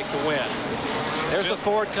Wallace to take the win. There's the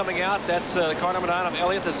Ford coming out. That's car number 9 of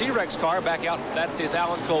Elliott, the Z-Rex car back out. That is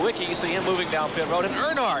Alan Kulwicki. You see him moving down pit road. And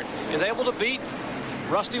Earnhardt is able to beat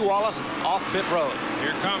Rusty Wallace off pit road.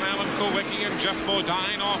 Here come Alan Kulwicki and Jeff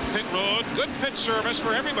Bodine off pit road. Good pit service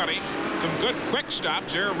for everybody. Some good quick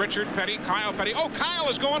stops here. Richard Petty, Kyle Petty. Oh, Kyle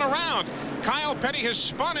is going around. Kyle Petty has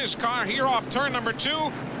spun his car here off turn number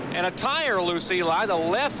 2. And a tire loose, Eli. The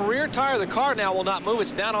left rear tire of the car now will not move.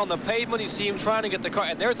 It's down on the pavement. You see him trying to get the car.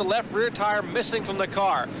 And there's the left rear tire missing from the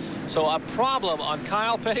car. So a problem on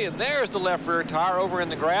Kyle Petty. And there's the left rear tire over in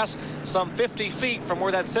the grass, some 50 feet from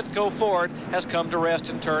where that Citgo Ford has come to rest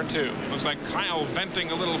in turn 2. Looks like Kyle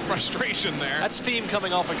venting a little frustration there. That's steam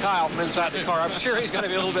coming off of Kyle from inside the car. I'm sure he's going to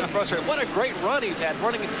be a little bit frustrated. What a great run he's had,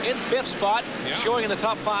 running in 5th spot, showing in the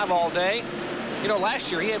top 5 all day. You know,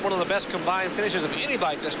 last year he had one of the best combined finishes of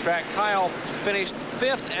anybody at this track. Kyle finished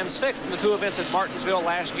 5th and 6th in the 2 events at Martinsville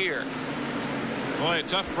last year. Boy, a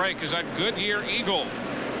tough break as that Goodyear Eagle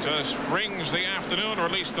just brings the afternoon, or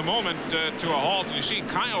at least the moment, to a halt. You see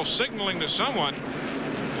Kyle signaling to someone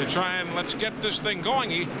to try and let's get this thing going.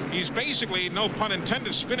 He's basically, no pun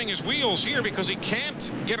intended, spinning his wheels here because he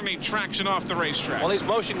can't get any traction off the racetrack. Well, he's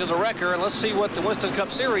motioning to the wrecker, and let's see what the Winston Cup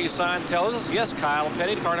Series sign tells us. Yes, Kyle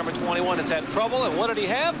Petty, car number 21, has had trouble, and what did he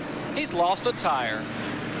have? He's lost a tire.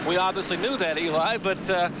 We obviously knew that, Eli, but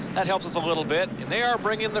that helps us a little bit. And they are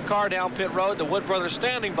bringing the car down pit road. The Wood brothers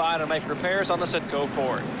standing by to make repairs on the Citgo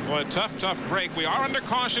Ford. Well, a tough break. We are under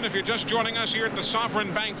caution if you're just joining us here at the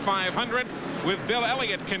Sovran Bank 500 with Bill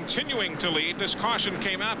Elliott continuing to lead. This caution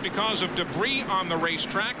came out because of debris on the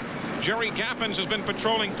racetrack. Jerry Gappins has been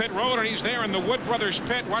patrolling pit road, and he's there in the Wood brothers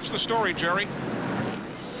pit. Watch the story, Jerry.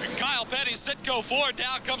 Kyle Petty's Citgo Ford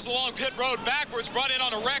now comes along pit road backwards, brought in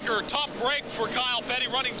on a wrecker. Tough break for Kyle Petty,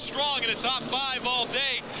 running strong in the top 5 all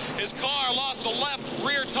day. His car lost the left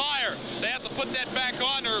rear tire. They have to put that back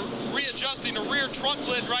on. They're readjusting the rear trunk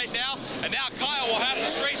lid right now. And now Kyle will have to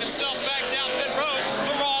straighten himself back down pit road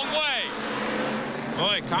the wrong way.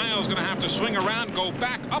 Boy, Kyle's going to have to swing around, go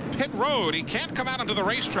back up pit road. He can't come out onto the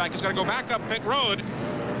racetrack. He's got to go back up pit road.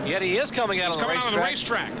 Yet he is coming out on the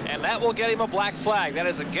racetrack. And that will get him a black flag. That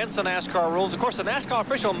is against the NASCAR rules. Of course, the NASCAR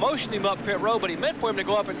official motioned him up pit road, but he meant for him to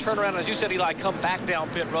go up and turn around. As you said, Eli, come back down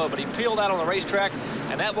pit road. But he peeled out on the racetrack,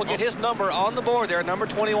 and that will get his number on the board there. Number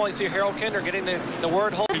 21, you see Harold Kinder getting the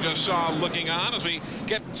word hold. We just saw looking on as we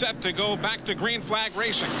get set to go back to green flag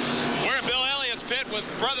racing. We're in Bill Elliott's pit with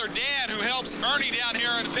brother Dan, who helps Ernie down here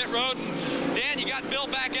in the pit road. And Dan, you got Bill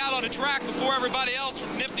back out on the track before everybody else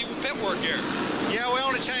from nifty pit work here. Yeah, we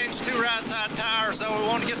only changed 2 right side tires, so we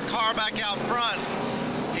want to get the car back out front.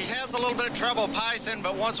 He has a little bit of trouble pacing,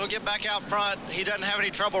 but once we get back out front, he doesn't have any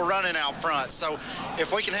trouble running out front. So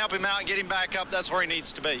if we can help him out and get him back up, that's where he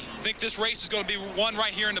needs to be. Think this race is going to be won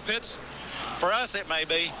right here in the pits? For us, it may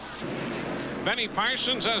be. Benny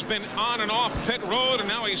Parsons has been on and off pit road, and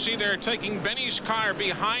now we see they're taking Benny's car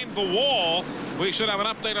behind the wall. We should have an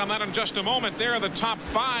update on that in just a moment. There are the top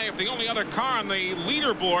 5. The only other car on the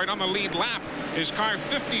leaderboard on the lead lap is car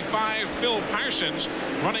 55, Phil Parsons.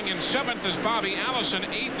 Running in 7th is Bobby Allison.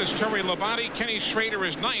 8th is Terry Labonte. Kenny Schrader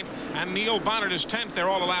is 9th, and Neil Bonnet is 10th. They're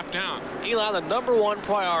all a lap down. Eli, the #1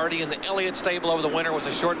 priority in the Elliott stable over the winter was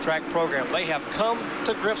a short track program. They have come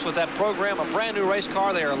to grips with that program. A brand new race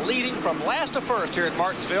car. They are leading from last to first here at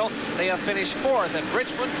Martinsville. They have finished 4th at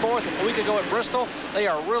Richmond, 4th a week ago at Bristol. They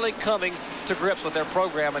are really coming to grips with their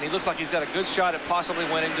program, and he looks like he's got a good shot at possibly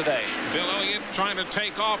winning today. Bill Elliott trying to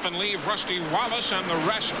take off and leave Rusty Wallace and the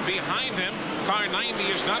rest behind him. Car 90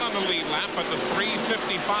 is not on the lead lap, but the 3,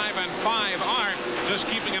 55, and 5 are. Just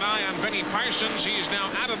keeping an eye on Benny Parsons. He's now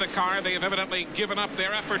out of the car. They have evidently given up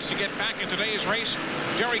their efforts to get back in today's race.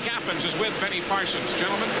 Jerry Gappens is with Benny Parsons.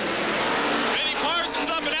 Gentlemen. Benny Parsons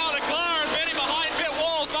up and out of the car, and Benny behind pit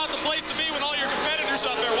wall is not the place to be with all your competitors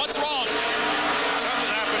up there. What's wrong? Something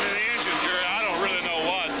happened to the engine, Jerry. I don't really know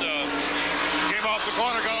what. Came off the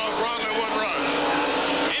corner, got on throttle, and wouldn't run.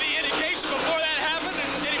 Any indication before that happened?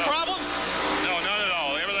 Any problem? No, none at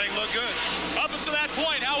all. Everything looked good. Up until that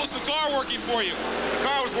point, how was the car working for you? The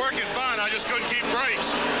car was working fine. I just couldn't keep brakes.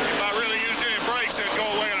 If I really used any brakes, it'd go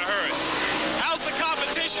away in a hurry. How's the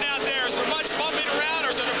competition out there? Is there much bumping around,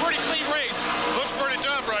 or is it a pretty clean race? Looks pretty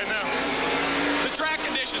tough right now. The track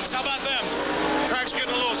conditions, how about them? Track's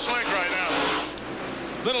getting a little slick right now.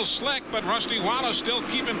 Little slick, but Rusty Wallace still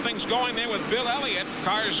keeping things going there with Bill Elliott.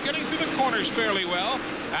 Cars getting through the corners fairly well.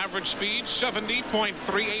 Average speed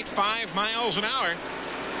 70.385 miles an hour.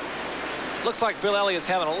 Looks like Bill Elliott's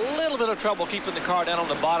having a little bit of trouble keeping the car down on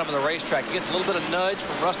the bottom of the racetrack. He gets a little bit of nudge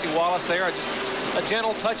from Rusty Wallace there. Just a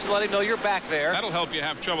gentle touch to let him know you're back there. That'll help you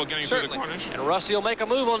have trouble getting through the corners. And Rusty will make a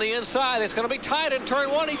move on the inside. It's going to be tight in turn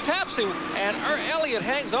 1. He taps him, and Elliott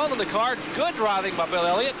hangs onto the car. Good driving by Bill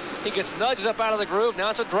Elliott. He gets nudged up out of the groove. Now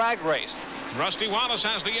it's a drag race. Rusty Wallace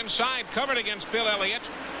has the inside covered against Bill Elliott.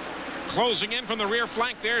 Closing in from the rear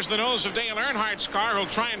flank, there's the nose of Dale Earnhardt's car. He'll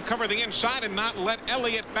try and cover the inside and not let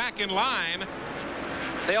Elliott back in line.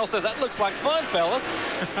 Dale says, that looks like fun, fellas.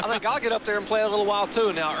 I think I'll get up there and play a little while,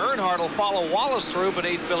 too. Now, Earnhardt will follow Wallace through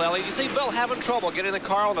beneath Bill Elliott. You see Bill having trouble getting the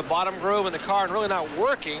car on the bottom groove and the car really not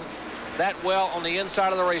working that well on the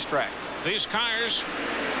inside of the racetrack. These cars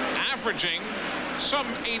averaging some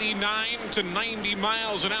 89 to 90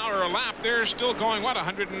 miles an hour a lap. They're still going, what,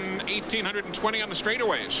 118, 120 on the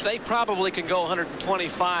straightaways? They probably can go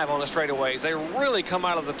 125 on the straightaways. They really come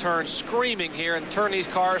out of the turn screaming here and turn these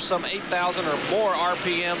cars some 8,000 or more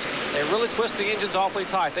RPMs. They really twist the engines awfully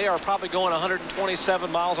tight. They are probably going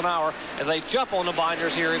 127 miles an hour as they jump on the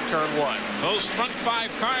binders here in turn 1. Those front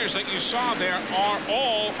 5 cars that you saw there are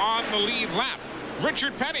all on the lead lap.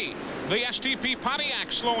 Richard Petty, the STP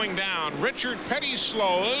Pontiac, slowing down. Richard Petty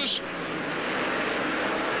slows.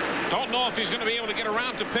 Don't know if he's going to be able to get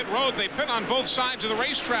around to pit road. They pit on both sides of the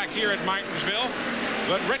racetrack here at Martinsville.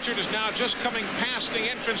 But Richard is now just coming past the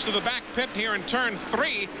entrance to the back pit here in turn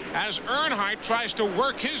 3 as Earnhardt tries to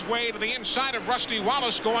work his way to the inside of Rusty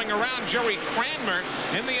Wallace, going around Jerry Cranmer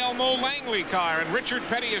in the Elmo Langley car. And Richard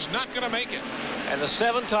Petty is not going to make it. And the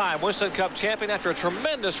 7-time Winston Cup champion, after a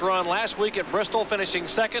tremendous run last week at Bristol, finishing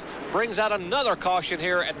 2nd, brings out another caution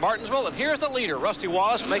here at Martinsville. And here's the leader, Rusty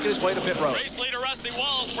Wallace, making his way to pit road. Race leader Rusty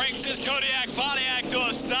Wallace brings his Kodiak Pontiac to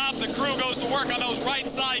a stop. The crew goes to work on those right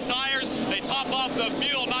side tires. They top off the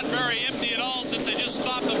fuel, not very empty at all since they just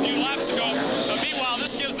stopped a few laps ago. But meanwhile,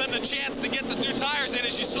 this gives them the chance to get the new tires in.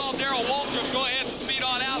 As you saw Darrell Waltrip go ahead and speed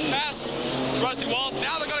on out past Rusty Wallace.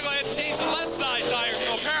 Now they're going to go ahead and change the left side tires.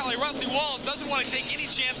 So apparently Rusty Wallace doesn't want to take any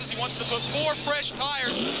chances. He wants to put 4 fresh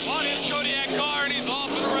tires on his Kodiak car, and he's off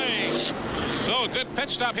in the race. So a good pit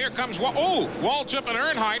stop. Here comes Waltrip and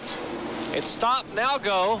Earnhardt. It's stop, now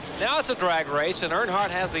go. Now it's a drag race, and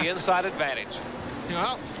Earnhardt has the inside advantage.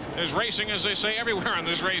 Well, There's racing, as they say, everywhere on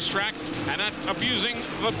this racetrack, and not abusing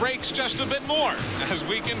the brakes just a bit more. As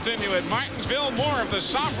we continue at Martinsville, more of the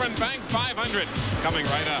Sovran Bank 500 coming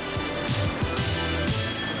right up.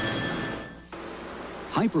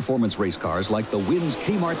 High-performance race cars like the Win's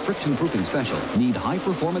Kmart Friction Proofing Special need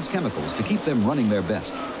high-performance chemicals to keep them running their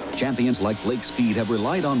best. Champions like Blake Speed have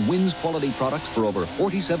relied on Win's quality products for over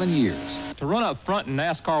 47 years. To run up front in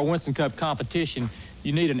NASCAR Winston Cup competition,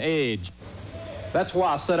 you need an edge. That's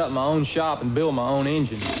why I set up my own shop and build my own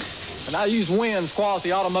engine. And I use Win's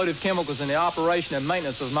quality automotive chemicals in the operation and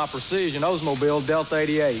maintenance of my precision Oldsmobile Delta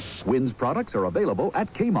 88. Win's products are available at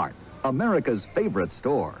Kmart, America's favorite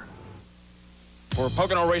store. For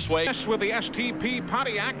Pocono Raceway. With the STP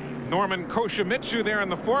Pontiac, Norman Koshimitsu there in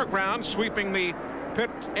the foreground, sweeping the pit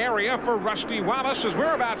area for Rusty Wallace as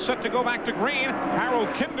we're about set to go back to green. Harold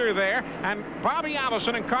Kinder there, and Bobby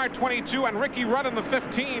Allison in car 22 and Ricky Rudd in the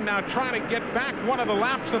 15 now trying to get back one of the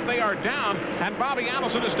laps that they are down, and Bobby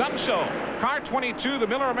Allison has done so. Car 22, the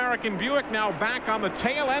Miller American Buick, now back on the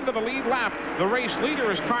tail end of the lead lap. The race leader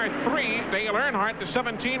is car 3, Dale Earnhardt, the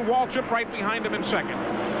 17, Waltrip right behind him in second.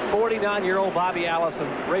 49-year-old Bobby Allison,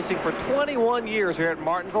 racing for 21 years here at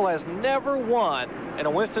Martinsville, has never won in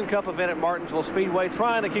a Winston Cup event at Martinsville Speedway,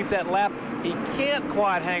 trying to keep that lap. He can't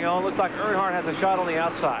quite hang on. Looks like Earnhardt has a shot on the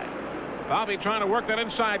outside. Bobby trying to work that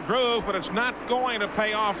inside groove, but it's not going to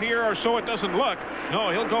pay off here, or so it doesn't look. No,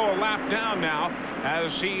 he'll go a lap down now,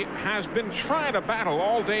 as he has been trying to battle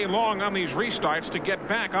all day long on these restarts to get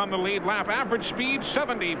back on the lead lap. Average speed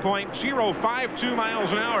 70.052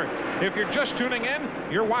 miles an hour. If you're just tuning in,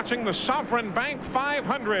 you're watching the Sovran Bank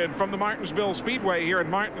 500 from the Martinsville Speedway here in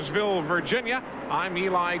Martinsville, Virginia. I'm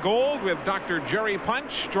Eli Gold with Dr. Jerry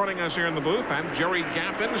Punch joining us here in the booth, and Jerry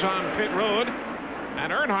Gappins on pit road.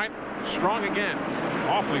 And Earnhardt strong again,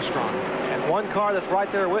 awfully strong. And one car that's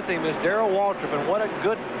right there with him is Darrell Waltrip, and what a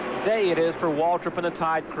good day it is for Waltrip and the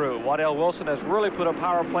Tide crew. Waddell Wilson has really put a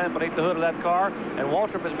power plant beneath the hood of that car, and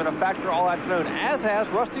Waltrip has been a factor all afternoon, as has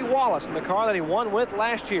Rusty Wallace in the car that he won with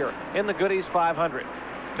last year in the Goodies 500.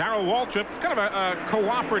 Darrell Waltrip, kind of a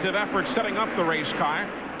cooperative effort setting up the race car.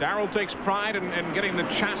 Darrell takes pride in getting the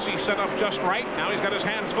chassis set up just right. Now he's got his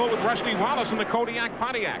hands full with Rusty Wallace in the Kodiak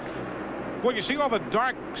Pontiac. Well, you see all the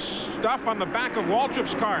dark stuff on the back of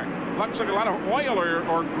Waltrip's car. Looks like a lot of oil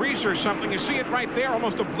or grease or something. You see it right there,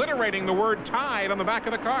 almost obliterating the word Tide on the back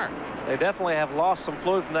of the car. They definitely have lost some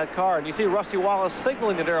fluid from that car. And you see Rusty Wallace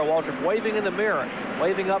signaling to Darrell Waltrip, waving in the mirror,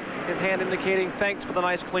 waving up his hand indicating thanks for the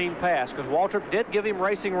nice clean pass, because Waltrip did give him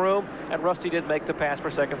racing room, and Rusty did make the pass for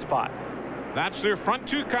second spot. That's their front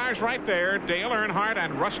two cars right there, Dale Earnhardt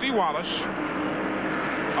and Rusty Wallace.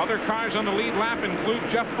 Other cars on the lead lap include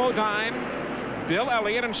Jeff Bodine, Bill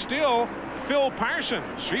Elliott, and still Phil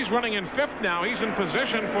Parsons. He's running in fifth now. He's in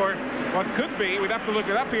position for what could be, we'd have to look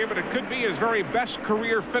it up here, but it could be his very best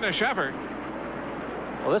career finish ever.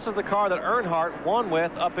 Well, this is the car that Earnhardt won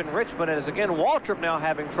with up in Richmond, and is again Waltrip now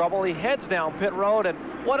having trouble. He heads down pit road, and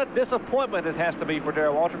what a disappointment it has to be for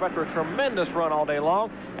Darrell Waltrip after a tremendous run all day long.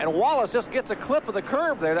 And Wallace just gets a clip of the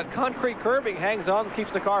curb there. That concrete curbing hangs on and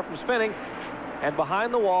keeps the car from spinning. And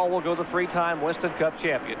behind the wall will go the three-time Winston Cup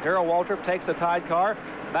champion. Darrell Waltrip takes the Tide car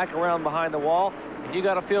back around behind the wall. And you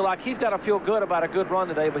got to feel like he's got to feel good about a good run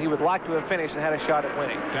today, but he would like to have finished and had a shot at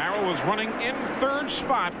winning. Darrell was running in third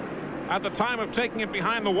spot at the time of taking it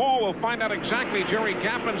behind the wall. We'll find out exactly. Jerry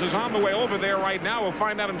Gappins is on the way over there right now. We'll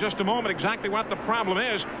find out in just a moment exactly what the problem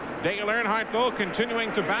is. Dale Earnhardt, though,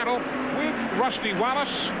 continuing to battle with Rusty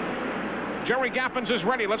Wallace. Jerry Gappins is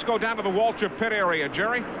ready. Let's go down to the Waltrip pit area.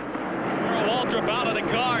 Jerry? Waltrip out of the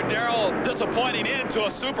car. Darrell disappointing into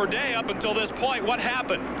a super day up until this point. What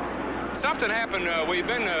happened? Something happened. We've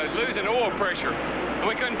been losing oil pressure, and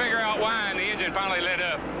we couldn't figure out why, and the engine finally lit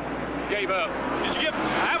up. Gave up. Did you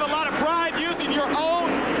have a lot of pride using your own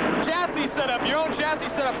chassis setup? Your own chassis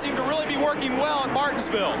setup seemed to really be working well in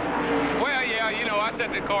Martinsville. Well, yeah, you know, I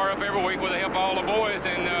set the car up every week with the help of all the boys,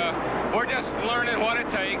 and we're just learning what it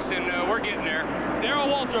takes, and we're getting there. Darrell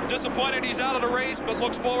Waltrip disappointed he's out of the race, but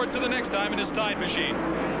looks forward to the next time in his Tide machine.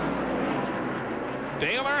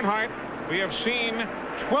 Dale Earnhardt, we have seen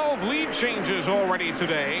 12 lead changes already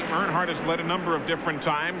today. Earnhardt has led a number of different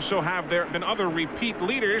times, so have there been other repeat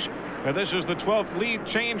leaders. This is the 12th lead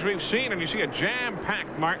change we've seen, and you see a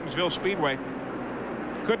jam-packed Martinsville Speedway.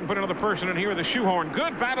 Couldn't put another person in here with a shoehorn.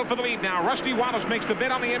 Good battle for the lead now. Rusty Wallace makes the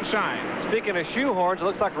bid on the inside. Speaking of shoehorns, it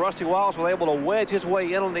looks like Rusty Wallace was able to wedge his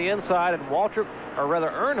way in on the inside, and Waltrip, or rather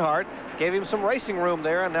Earnhardt, gave him some racing room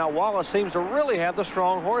there, and now Wallace seems to really have the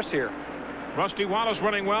strong horse here. Rusty Wallace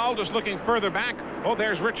running well, just looking further back. Oh,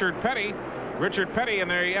 there's Richard Petty. Richard Petty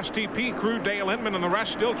and their STP crew, Dale Inman and the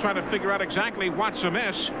rest, still trying to figure out exactly what's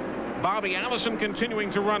amiss. Bobby Allison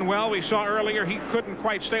continuing to run well. We saw earlier he couldn't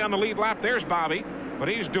quite stay on the lead lap. There's Bobby, but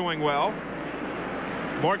he's doing well.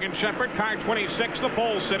 Morgan Shepherd, car 26, the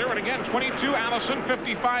pole sitter. And again, 22, Allison,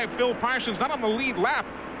 55, Phil Parsons. Not on the lead lap,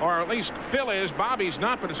 or at least Phil is. Bobby's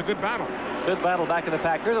not, but it's a good battle. Good battle back in the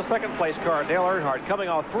pack. Here's a second-place car, Dale Earnhardt, coming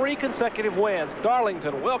off 3 consecutive wins.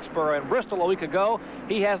 Darlington, Wilkesboro, and Bristol a week ago.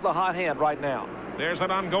 He has the hot hand right now. There's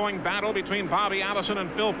an ongoing battle between Bobby Allison and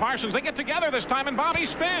Phil Parsons. They get together this time, and Bobby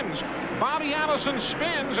spins. Bobby Allison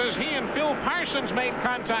spins as he and Phil Parsons made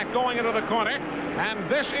contact going into the corner. And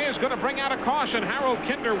this is going to bring out a caution. Harold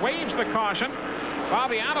Kinder waves the caution.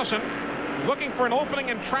 Bobby Allison looking for an opening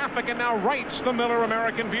in traffic and now rights the Miller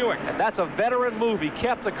American Buick. And that's a veteran move. He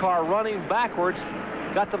kept the car running backwards,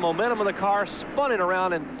 got the momentum of the car, spun it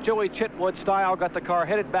around, and Joey Chitwood style got the car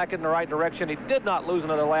headed back in the right direction. He did not lose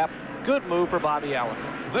another lap. Good move for Bobby Allison.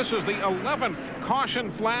 This is the 11th caution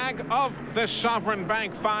flag of this Sovran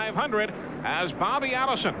Bank 500 as Bobby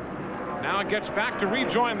Allison now gets back to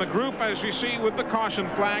rejoin the group, as you see with the caution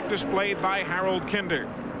flag displayed by Harold Kinder.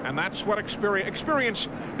 And that's what experience,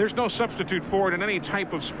 there's no substitute for it in any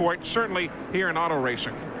type of sport, certainly here in auto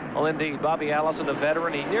racing. Well, indeed, Bobby Allison, a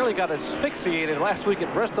veteran. He nearly got asphyxiated last week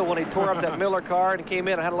at Bristol when he tore up that Miller car and came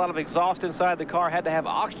in and had a lot of exhaust inside the car, had to have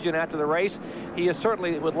oxygen after the race. He is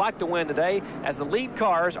certainly would like to win today as the lead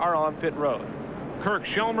cars are on pit road. Kirk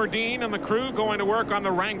Shelmerdine and the crew going to work on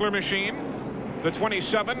the Wrangler machine. The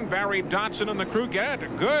 27, Barry Dotson and the crew get a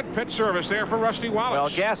good pit service there for Rusty Wallace. Well,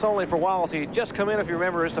 gas only for Wallace. He just come in, if you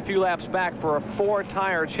remember, just a few laps back for a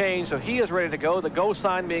 4-tire change, so he is ready to go. The go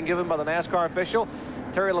sign being given by the NASCAR official.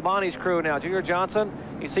 Terry Labonte's crew now. Junior Johnson.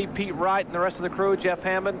 You see Pete Wright and the rest of the crew. Jeff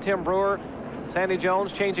Hammond, Tim Brewer, Sandy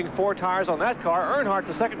Jones changing 4 tires on that car. Earnhardt,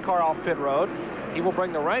 the second car off pit road. He will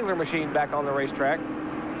bring the Wrangler machine back on the racetrack.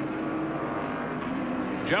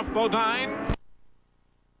 Jeff Bodine.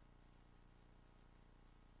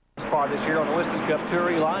 Far this year on the Winston Cup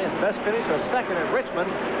Tour, Eli, his best finish was second at Richmond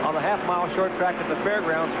on the half-mile short track at the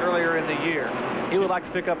fairgrounds earlier in the year. He would like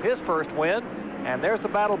to pick up his first win. And there's the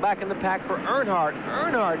battle back in the pack for Earnhardt.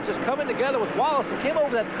 Earnhardt just coming together with Wallace and came over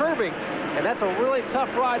that curbing. And that's a really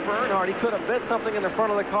tough ride for Earnhardt. He could have bent something in the front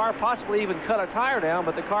of the car, possibly even cut a tire down,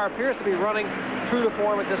 but the car appears to be running true to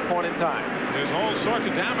form at this point in time. There's all sorts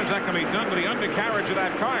of damage that can be done to the undercarriage of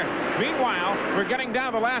that car. Meanwhile, we're getting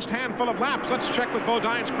down the last handful of laps. Let's check with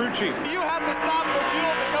Bodine's crew chief. Do you have to stop for fuel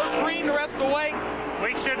if it goes green the rest of the way?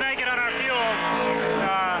 We should make it on our fuel.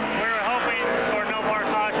 We were hoping for no more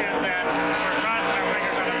cautions, and we're crossing our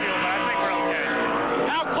fingers on the fuel, but I think we're okay.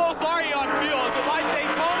 How close are you on fuel? Is it like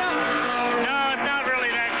Daytona? No, it's not really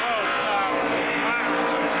that close.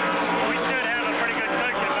 We should have a pretty good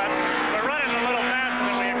cushion, but we're running a little faster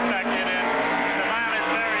than we expected, and the mileage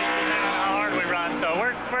varies depending on how hard we run, so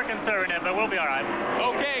we're conservative, but we'll be all right.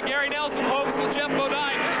 Okay, Gary Nelson hopes that Jeff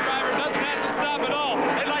Bodine, his driver, doesn't have to stop at all.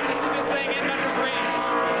 They'd like to see this thing end under green.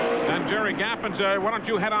 And Jerry Gappens, why don't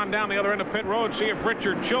you head on down the other end of pit road, see if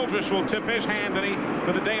Richard Childress will tip his hand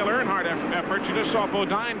to the Dale Earnhardt effort. You just saw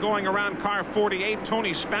Bodine going around car 48,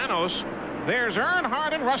 Tony Spanos. There's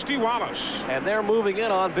Earnhardt and Rusty Wallace. And they're moving in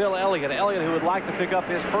on Bill Elliott. Elliott, who would like to pick up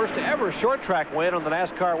his first ever short track win on the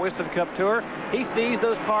NASCAR Winston Cup Tour. He sees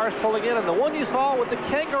those cars pulling in, and the one you saw with the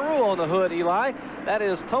kangaroo on the hood, Eli, that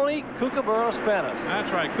is Tony Kookaburra Spanos.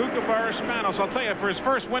 That's right, Kookaburra Spanos. I'll tell you, for his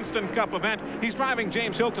first Winston Cup event, he's driving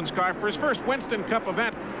James Hilton's car. For his first Winston Cup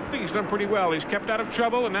event, I think he's done pretty well. He's kept out of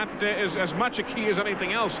trouble, and that is as much a key as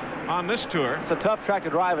anything else on this tour. It's a tough track to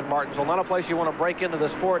drive in Martinsville. Not a place you want to break into the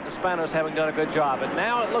sport, and Spanos having done a good job. And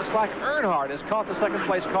now it looks like Earnhardt has caught the second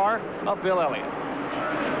place car of Bill Elliott.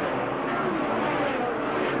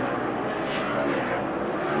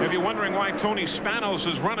 If you're wondering why Tony Spanos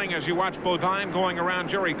is running as you watch Bodine going around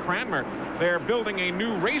Jerry Cranmer, they're building a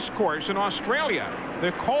new race course in Australia,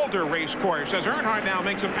 the Calder race course, as Earnhardt now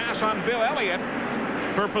makes a pass on Bill Elliott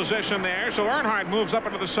for position there. So Earnhardt moves up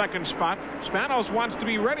into the second spot. Spanos wants to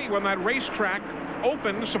be ready when that racetrack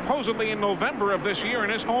opens, supposedly in November of this year in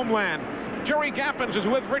his homeland. Jerry Gappens is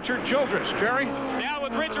with Richard Childress. Jerry? Now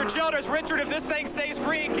with Richard Childress. Richard, if this thing stays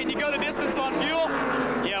green, can you go the distance on fuel?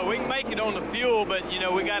 Yeah, we can make it on the fuel, but, you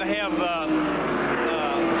know, we got to have a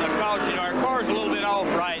caution. Our car's a little bit off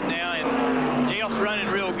right now, and Jeff's running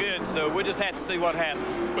real good, so we'll just have to see what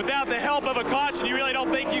happens. Without the help of a caution, you really don't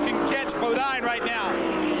think you can catch Bodine right now?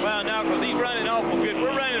 Well, no, because he's running awful good.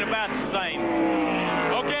 We're running about the same.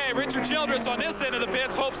 Okay, Richard Childress on this end of the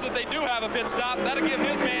pits hopes that they do have a pit stop. That'll give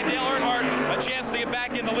his man, Dale Earnhardt, a chance to get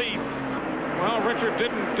back in the lead. Well, Richard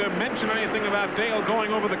didn't mention anything about Dale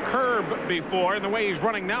going over the curb before, and the way he's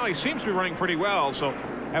running now, he seems to be running pretty well. So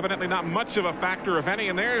evidently not much of a factor, if any.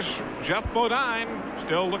 And there's Jeff Bodine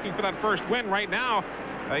still looking for that first win right now.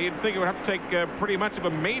 You'd think it would have to take pretty much of a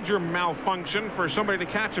major malfunction for somebody to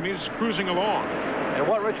catch him. He's cruising along. And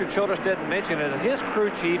what Richard Childress didn't mention is that his crew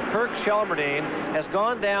chief, Kirk Shelmerdine, has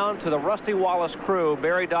gone down to the Rusty Wallace crew,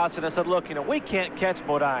 Barry Dodson, and said, look, we can't catch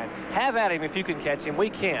Bodine. Have at him if you can catch him. We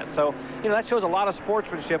can't. So, that shows a lot of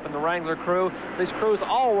sportsmanship in the Wrangler crew. These crews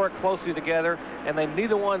all work closely together, and they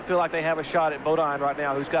neither one feel like they have a shot at Bodine right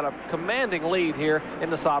now, who's got a commanding lead here in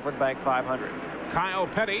the Sovran Bank 500. Kyle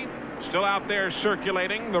Petty still out there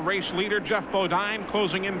circulating. The race leader, Jeff Bodine,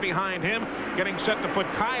 closing in behind him, getting set to put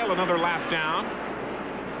Kyle another lap down.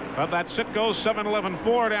 But that Citgo 711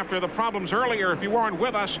 Ford, after the problems earlier, if you weren't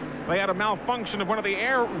with us, they had a malfunction of one of the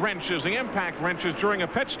air wrenches, the impact wrenches, during a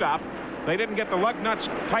pit stop. They didn't get the lug nuts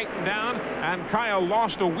tightened down, and Kyle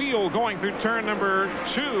lost a wheel going through turn number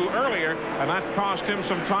 2 earlier, and that cost him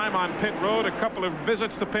some time on pit road, a couple of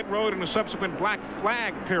visits to pit road in a subsequent black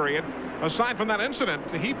flag period. Aside from that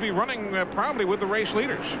incident, he'd be running probably with the race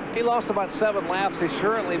leaders. He lost about 7 laps. He's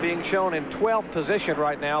currently being shown in 12th position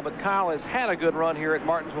right now, but Kyle has had a good run here at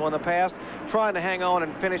Martinsville in the past, trying to hang on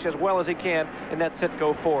and finish as well as he can in that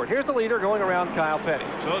Citgo Ford. Here's the leader going around Kyle Petty.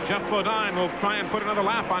 So Jeff Bodine will try and put another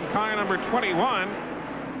lap on car number 21.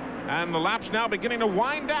 And the lap's now beginning to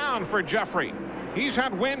wind down for Jeffrey. He's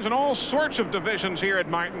had wins in all sorts of divisions here at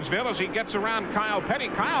Martinsville as he gets around Kyle Petty.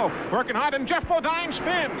 Kyle working hard, and Jeff Bodine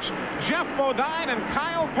spins. Jeff Bodine and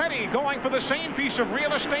Kyle Petty going for the same piece of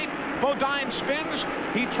real estate. Bodine spins.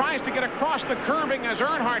 He tries to get across the curbing as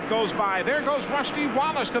Earnhardt goes by. There goes Rusty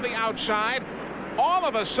Wallace to the outside. All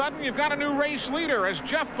of a sudden, you've got a new race leader as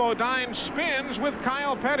Jeff Bodine spins with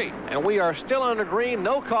Kyle Petty. And we are still under green.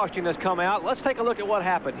 No caution has come out. Let's take a look at what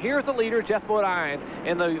happened. Here's the leader, Jeff Bodine,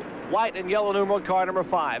 in the white and yellow numeral car number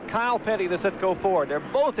 5. Kyle Petty, the Citgo Ford. They're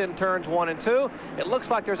both in turns 1 and 2. It looks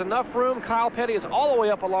like there's enough room. Kyle Petty is all the way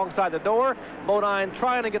up alongside the door. Bodine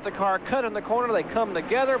trying to get the car cut in the corner. They come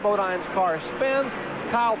together. Bodine's car spins.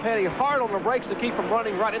 Kyle Petty hard on the brakes to keep from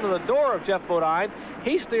running right into the door of Jeff Bodine.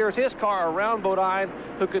 He steers his car around Bodine,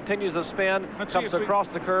 who continues the spin, comes across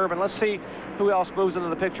the curb, and let's see who else moves into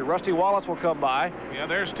the picture. Rusty Wallace will come by. Yeah,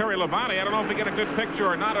 there's Terry Labonte. I don't know if we get a good picture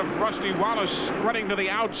or not of Rusty Wallace spreading to the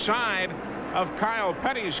outside of Kyle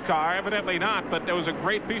Petty's car. Evidently not, but there was a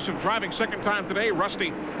great piece of driving. Second time today, Rusty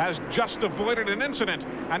has just avoided an incident.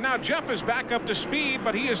 And now Jeff is back up to speed,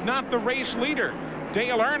 but he is not the race leader.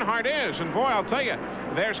 Dale Earnhardt is, and boy, I'll tell you,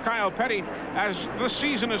 there's Kyle Petty. As this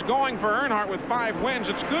season is going for Earnhardt with 5 wins,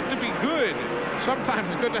 it's good to be good. Sometimes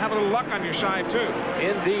it's good to have a little luck on your side, too.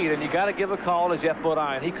 Indeed, and you got to give a call to Jeff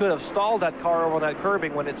Bodine. He could have stalled that car over that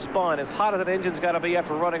curbing when it spun. As hot as that engine's got to be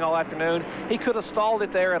after running all afternoon, he could have stalled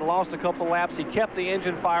it there and lost a couple of laps. He kept the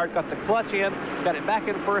engine fired, got the clutch in, got it back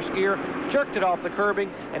in first gear, jerked it off the curbing,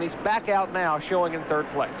 and he's back out now, showing in 3rd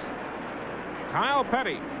place. Kyle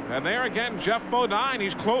Petty. And there again, Jeff Bodine.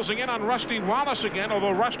 He's closing in on Rusty Wallace again,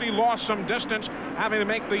 although Rusty lost some distance, having to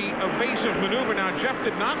make the evasive maneuver. Now, Jeff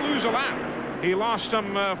did not lose a lap. He lost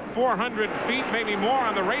some 400 feet, maybe more,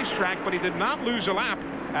 on the racetrack, but he did not lose a lap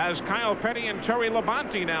as Kyle Petty and Terry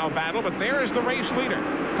Labonte now battle. But there is the race leader.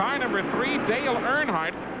 Car number 3, Dale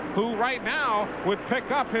Earnhardt, who right now would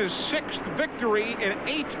pick up his 6th victory in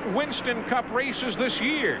 8 Winston Cup races this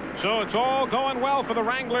year. So it's all going well for the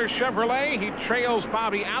Wrangler Chevrolet. He trails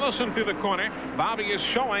Bobby Allison through the corner. Bobby is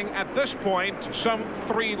showing at this point some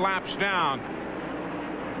 3 laps down.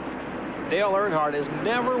 Dale Earnhardt has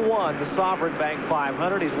never won the Sovran Bank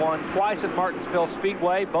 500. He's won twice at Martinsville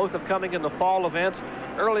Speedway, both of coming in the fall events.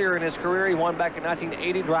 Earlier in his career, he won back in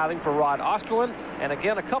 1980 driving for Rod Osterlund, and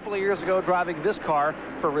again a couple of years ago driving this car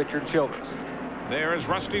for Richard Childress. There is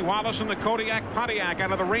Rusty Wallace in the Kodiak Pontiac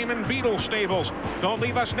out of the Raymond Beetle stables. Don't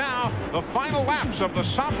leave us now. The final laps of the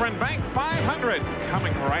Sovran Bank 500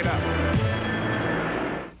 coming right up.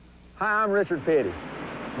 Hi, I'm Richard Petty.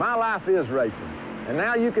 My life is racing. And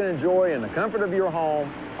now you can enjoy in the comfort of your home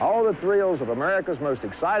all the thrills of America's most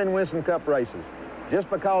exciting Winston Cup races just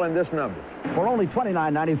by calling this number. For only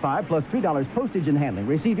 $29.95 plus $3 postage and handling,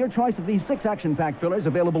 receive your choice of these 6 action-packed fillers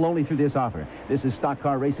available only through this offer. This is stock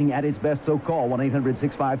car racing at its best, so call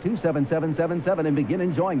 1-800-652-7777 and begin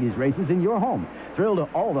enjoying these races in your home. Thrill to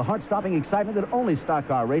all the heart-stopping excitement that only stock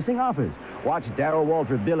car racing offers. Watch Darrell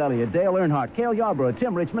Waltrip, Bill Elliott, Dale Earnhardt, Cale Yarborough,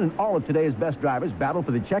 Tim Richmond, and all of today's best drivers battle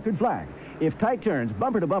for the checkered flag. If tight turns,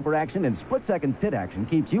 bumper-to-bumper action, and split-second pit action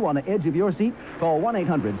keeps you on the edge of your seat, call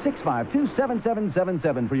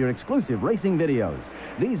 1-800-652-7777 for your exclusive racing videos.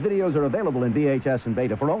 These videos are available in VHS and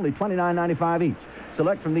beta for only $29.95 each.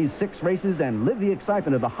 Select from these 6 races and live the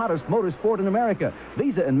excitement of the hottest motorsport in America.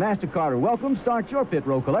 Visa and MasterCard are welcome. Start your pit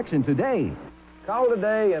row collection today. Call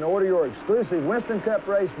today and order your exclusive Winston Cup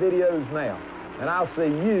race videos now. And I'll see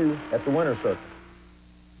you at the winner's circle.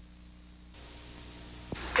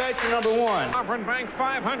 That's number 1. Sovran Bank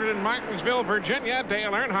 500 in Martinsville, Virginia.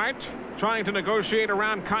 Dale Earnhardt trying to negotiate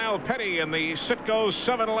around Kyle Petty in the Citgo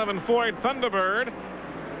 711 Ford Thunderbird.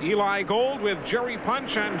 Eli Gold with Jerry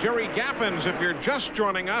Punch and Jerry Gappens. If you're just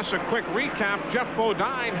joining us, a quick recap. Jeff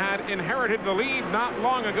Bodine had inherited the lead not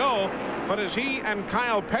long ago, but as he and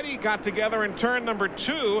Kyle Petty got together in turn number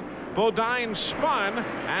 2, Bodine spun,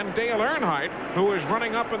 and Dale Earnhardt, who was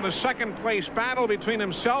running up in the second place battle between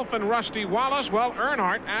himself and Rusty Wallace, well,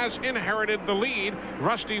 Earnhardt has inherited the lead.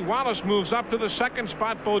 Rusty Wallace moves up to the second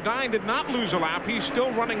spot. Bodine did not lose a lap. He's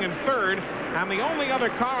still running in third, and the only other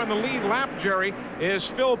car in the lead lap, Jerry, is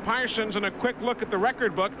Phil Parsons. And a quick look at the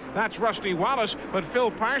record book, that's Rusty Wallace, but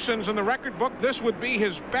Phil Parsons in the record book, this would be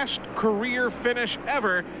his best career finish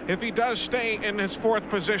ever if he does stay in his 4th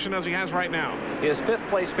position as he has right now. His 5th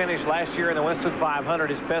place finish last year in the Winston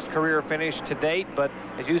 500, his best career finish to date, but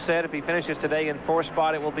as you said, if he finishes today in 4th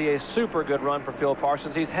spot, it will be a super good run for Phil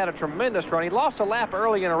Parsons. He's had a tremendous run. He lost a lap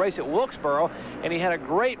early in a race at Wilkesboro, and he had a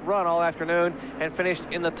great run all afternoon and finished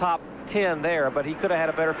in the top 10 there, but he could have had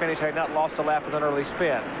a better finish had he not lost a lap with an early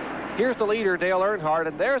spin. Here's the leader, Dale Earnhardt,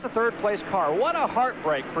 and there's the 3rd place car. What a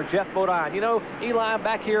heartbreak for Jeff Bodine. You know, Eli,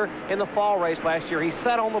 back here in the fall race last year, he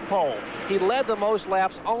sat on the pole. He led the most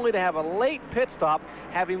laps only to have a late pit stop,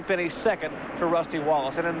 have him finish 2nd to Rusty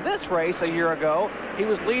Wallace. And in this race a year ago, he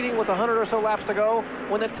was leading with 100 or so laps to go.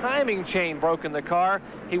 When the timing chain broke in the car,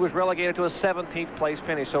 he was relegated to a 17th place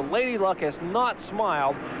finish. So Lady Luck has not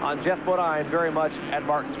smiled on Jeff Bodine very much at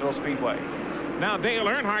Martinsville Speedway. Now, Dale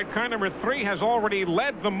Earnhardt, car number 3, has already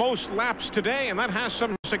led the most laps today, and that has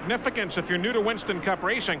some significance if you're new to Winston Cup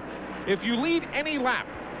racing. If you lead any lap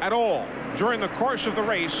at all during the course of the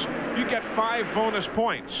race, you get 5 bonus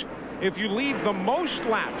points. If you lead the most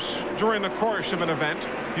laps during the course of an event,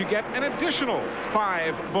 you get an additional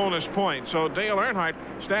 5 bonus points. So Dale Earnhardt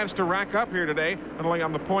stands to rack up here today, not only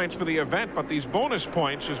on the points for the event, but these bonus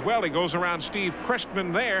points as well. He goes around Steve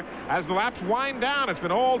Christman there as the laps wind down. It's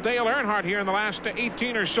been all Dale Earnhardt here in the last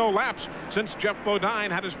 18 or so laps since Jeff Bodine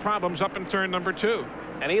had his problems up in turn number 2.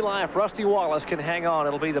 And Eli, if Rusty Wallace can hang on,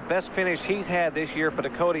 it'll be the best finish he's had this year for the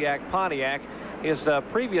Kodiak Pontiac. His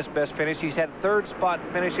previous best finish, he's had 3rd spot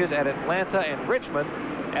finishes at Atlanta and Richmond.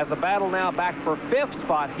 As the battle now back for 5th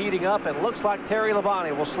spot heating up, and looks like Terry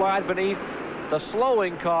Labonte will slide beneath the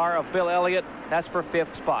slowing car of Bill Elliott. That's for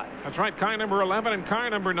 5th spot. That's right. Car number 11 and car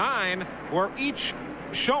number 9 were each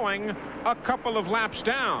showing a couple of laps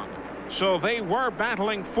down. So they were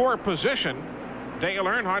battling for position. Dale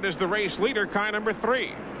Earnhardt is the race leader, car number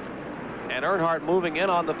 3. And Earnhardt moving in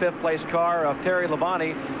on the 5th place car of Terry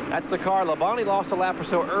Labonte. That's the car. Labonte lost a lap or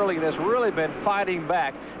so early and has really been fighting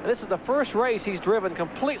back. And this is the first race he's driven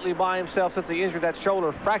completely by himself since he injured that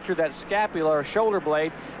shoulder, fractured that scapula or shoulder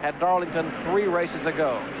blade at Darlington 3 races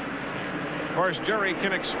ago. Of course, Jerry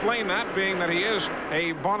can explain that, being that he is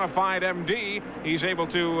a bona fide MD. He's able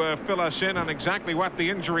to fill us in on exactly what the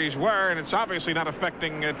injuries were, and it's obviously not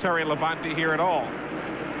affecting Terry Labonte here at all.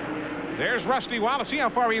 There's Rusty Wallace. See how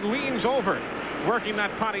far he leans over, working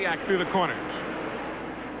that Pontiac through the corners.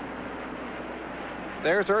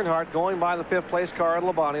 There's Earnhardt going by the 5th place car at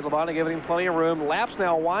Labonte. Labonte giving him plenty of room. Laps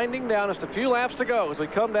now winding down. Just a few laps to go as we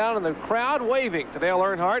come down, and the crowd waving to Dale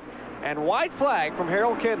Earnhardt. And white flag from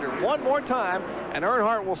Harold Kinder. One more time, and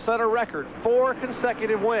Earnhardt will set a record. 4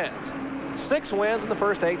 consecutive wins. 6 wins in the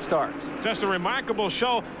first 8 starts. Just a remarkable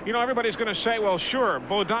show. You know, everybody's going to say, well, sure,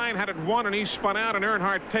 Bodine had it won and he spun out and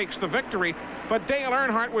Earnhardt takes the victory. But Dale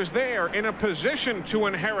Earnhardt was there in a position to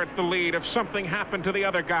inherit the lead if something happened to the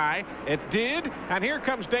other guy. It did. And here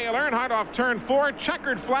comes Dale Earnhardt off turn 4.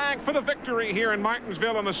 Checkered flag for the victory here in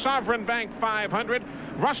Martinsville in the Sovran Bank 500.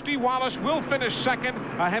 Rusty Wallace will finish 2nd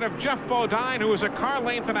ahead of Jeff Bodine, who is a car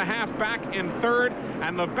length and a half back in 3rd.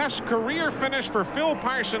 And the best career finish for Phil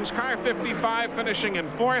Parsons, car 55, finishing in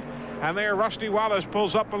 4th. And there Rusty Wallace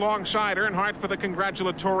pulls up alongside Earnhardt for the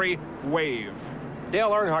congratulatory wave.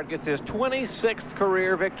 Dale Earnhardt gets his 26th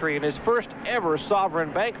career victory and his first ever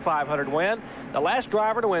Sovran Bank 500 win. The last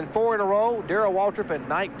driver to win 4 in a row, Darrell Waltrip, in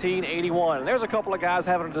 1981. And there's a couple of guys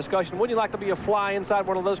having a discussion. Wouldn't you like to be a fly inside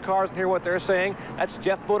one of those cars and hear what they're saying? That's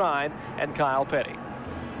Jeff Bodine and Kyle Petty.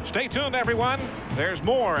 Stay tuned, everyone. There's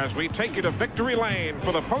more as we take you to Victory Lane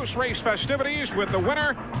for the post-race festivities with the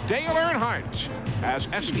winner, Dale Earnhardt, as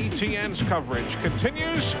SETN's coverage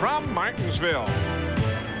continues from Martinsville.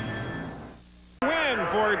 Win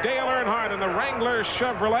for Dale Earnhardt and the Wrangler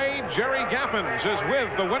Chevrolet. Jerry Gappens is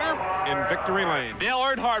with the winner in Victory Lane. Dale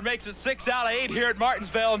Earnhardt makes it 6 out of 8 here at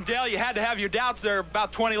Martinsville. And Dale, you had to have your doubts there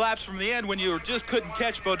about 20 laps from the end when you just couldn't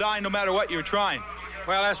catch Bodine no matter what you were trying.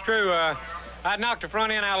 Well, that's true. I knocked the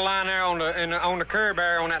front end out of line there on the curb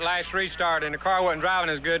there on that last restart, and the car wasn't driving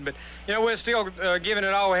as good. But, you know, we're still giving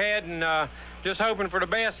it all we had and just hoping for the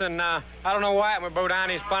best. And I don't know what happened with Bodine.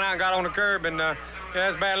 He spun out and got on the curb, and yeah,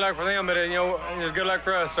 that's bad luck for them, but, you know, it was good luck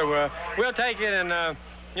for us. So we'll take it, and,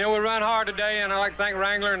 you know, we'll run hard today, and I'd like to thank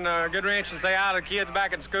Wrangler and Goodwrench and say hi to the kids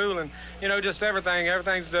back at school, and, you know, just everything.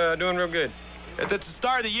 Everything's doing real good. At the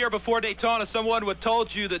start of the year before Daytona, someone would have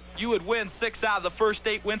told you that you would win 6 out of the first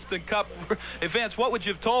 8 Winston Cup events. What would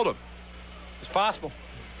you have told him? It's possible.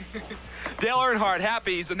 Dale Earnhardt,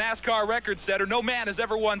 happy. He's a NASCAR record setter. No man has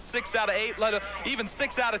ever won 6 out of 8, even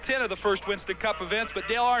 6 out of 10 of the first Winston Cup events. But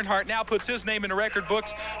Dale Earnhardt now puts his name in the record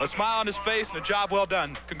books, a smile on his face, and a job well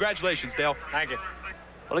done. Congratulations, Dale. Thank you.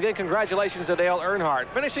 Well, again, congratulations to Dale Earnhardt.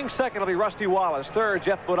 Finishing second will be Rusty Wallace. Third,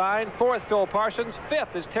 Jeff Bodine. Fourth, Phil Parsons.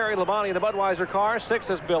 Fifth is Terry Labonte in the Budweiser car. Sixth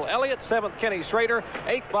is Bill Elliott. Seventh, Kenny Schrader.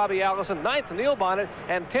 Eighth, Bobby Allison. Ninth, Neil Bonnet.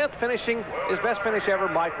 And 10th, finishing his best finish ever,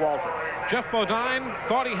 Mike Waldron. Jeff Bodine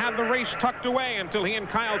thought he had the race tucked away until he and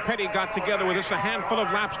Kyle Petty got together with just a handful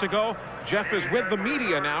of laps to go. Jeff is with the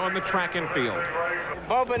media now in the track and field.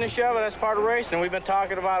 Bumping and shoving, that's part of racing. We've been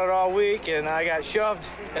talking about it all week, and I got shoved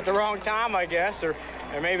at the wrong time, I guess, or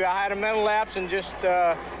maybe I had a mental lapse and just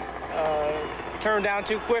turned down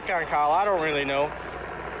too quick on Kyle. I don't really know.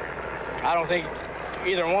 I don't think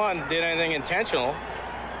either one did anything intentional.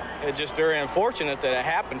 It's just very unfortunate that it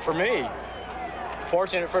happened for me.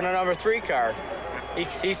 Fortunate for the number 3 car.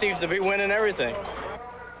 He seems to be winning everything.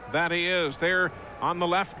 That he is. There on the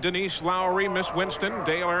left, Denise Lowry, Miss Winston,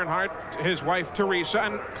 Dale Earnhardt, his wife Teresa,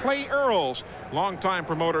 and Clay Earls, longtime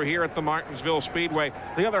promoter here at the Martinsville Speedway.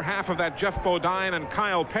 The other half of that Jeff Bodine and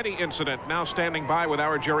Kyle Petty incident, now standing by with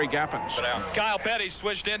our Jerry Gappens. Kyle Petty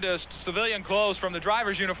switched into civilian clothes from the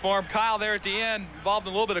driver's uniform. Kyle there at the end, involved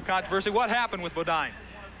in a little bit of controversy. What happened with Bodine?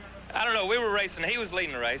 I don't know. We were racing. He was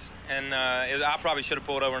leading the race, and I probably should have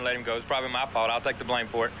pulled over and let him go. It's probably my fault. I'll take the blame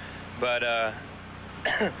for it. But,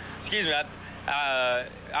 excuse me,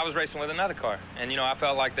 I was racing with another car, and, you know, I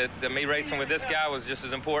felt like that me racing with this guy was just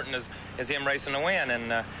as important as him racing to win,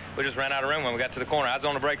 and we just ran out of room when we got to the corner. I was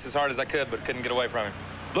on the brakes as hard as I could, but couldn't get away from him.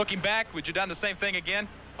 Looking back, would you done the same thing again?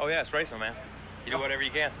 Oh, yeah, it's racing, man. You do whatever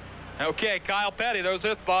you can. Okay, Kyle Petty, those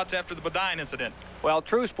are thoughts after the Bodine incident. Well,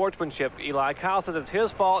 true sportsmanship, Eli. Kyle says it's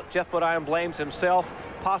his fault. Jeff Bodine blames himself.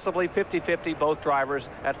 Possibly 50-50, both drivers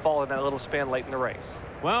at fault in that little spin late in the race.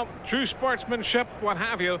 Well, true sportsmanship, what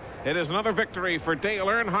have you. It is another victory for Dale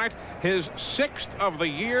Earnhardt, his 6th of the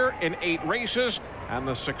year in 8 races, and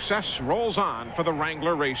the success rolls on for the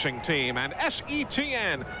Wrangler Racing Team. And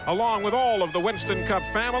SETN, along with all of the Winston Cup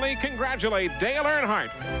family, congratulate Dale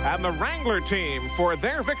Earnhardt and the Wrangler Team for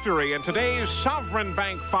their victory in today's Sovran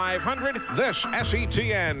Bank 500. This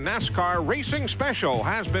SETN NASCAR Racing Special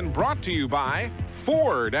has been brought to you by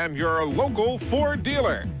Ford and your local Ford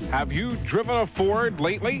dealer. Have you driven a Ford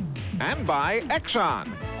lately? And by Exxon,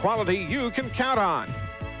 quality you can count on.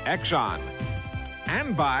 Exxon.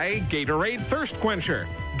 And by Gatorade Thirst Quencher.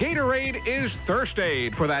 Gatorade is thirst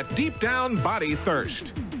aid for that deep down body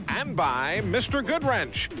thirst. And by Mr.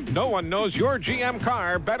 Goodwrench. No one knows your GM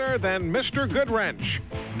car better than Mr. Goodwrench.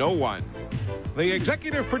 No one. The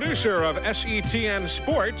executive producer of SETN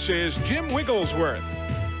Sports is Jim Wigglesworth.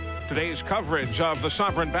 Today's coverage of the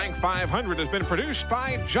Sovran Bank 500 has been produced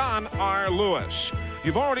by John R. Lewis.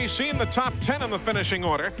 You've already seen the top 10 in the finishing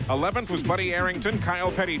order. 11th was Buddy Arrington,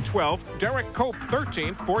 Kyle Petty 12th, Derek Cope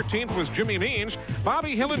 13th, 14th was Jimmy Means,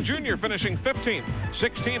 Bobby Hillen Jr. finishing 15th,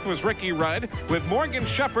 16th was Ricky Rudd, with Morgan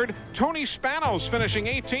Shepherd, Tony Spanos finishing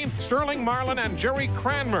 18th, Sterling Marlin and Jerry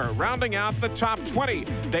Cranmer rounding out the top 20.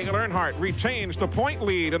 Dale Earnhardt retains the point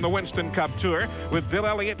lead in the Winston Cup Tour, with Bill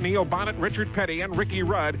Elliott, Neil Bonnet, Richard Petty, and Ricky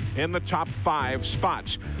Rudd in the top 5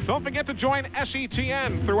 spots. Don't forget to join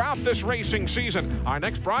SETN throughout this racing season Our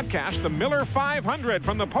next broadcast, the Miller 500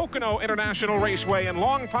 from the Pocono International Raceway in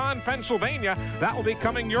Long Pond, Pennsylvania. That will be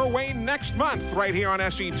coming your way next month right here on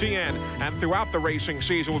SETN. And throughout the racing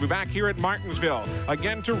season, we'll be back here at Martinsville.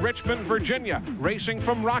 Again to Richmond, Virginia, racing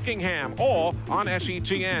from Rockingham, all on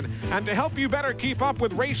SETN. And to help you better keep up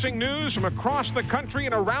with racing news from across the country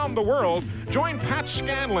and around the world, join Pat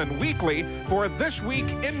Scanlon weekly for This Week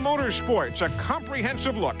in Motorsports, a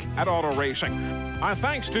comprehensive look at auto racing. Our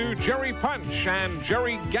thanks to Jerry Punch and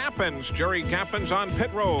Jerry Gappens. Jerry Gappens on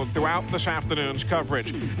pit road throughout this afternoon's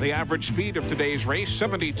coverage. The average speed of today's race,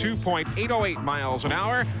 72.808 miles an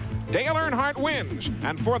hour. Dale Earnhardt wins.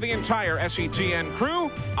 And for the entire SETN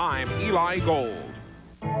crew, I'm Eli Gold.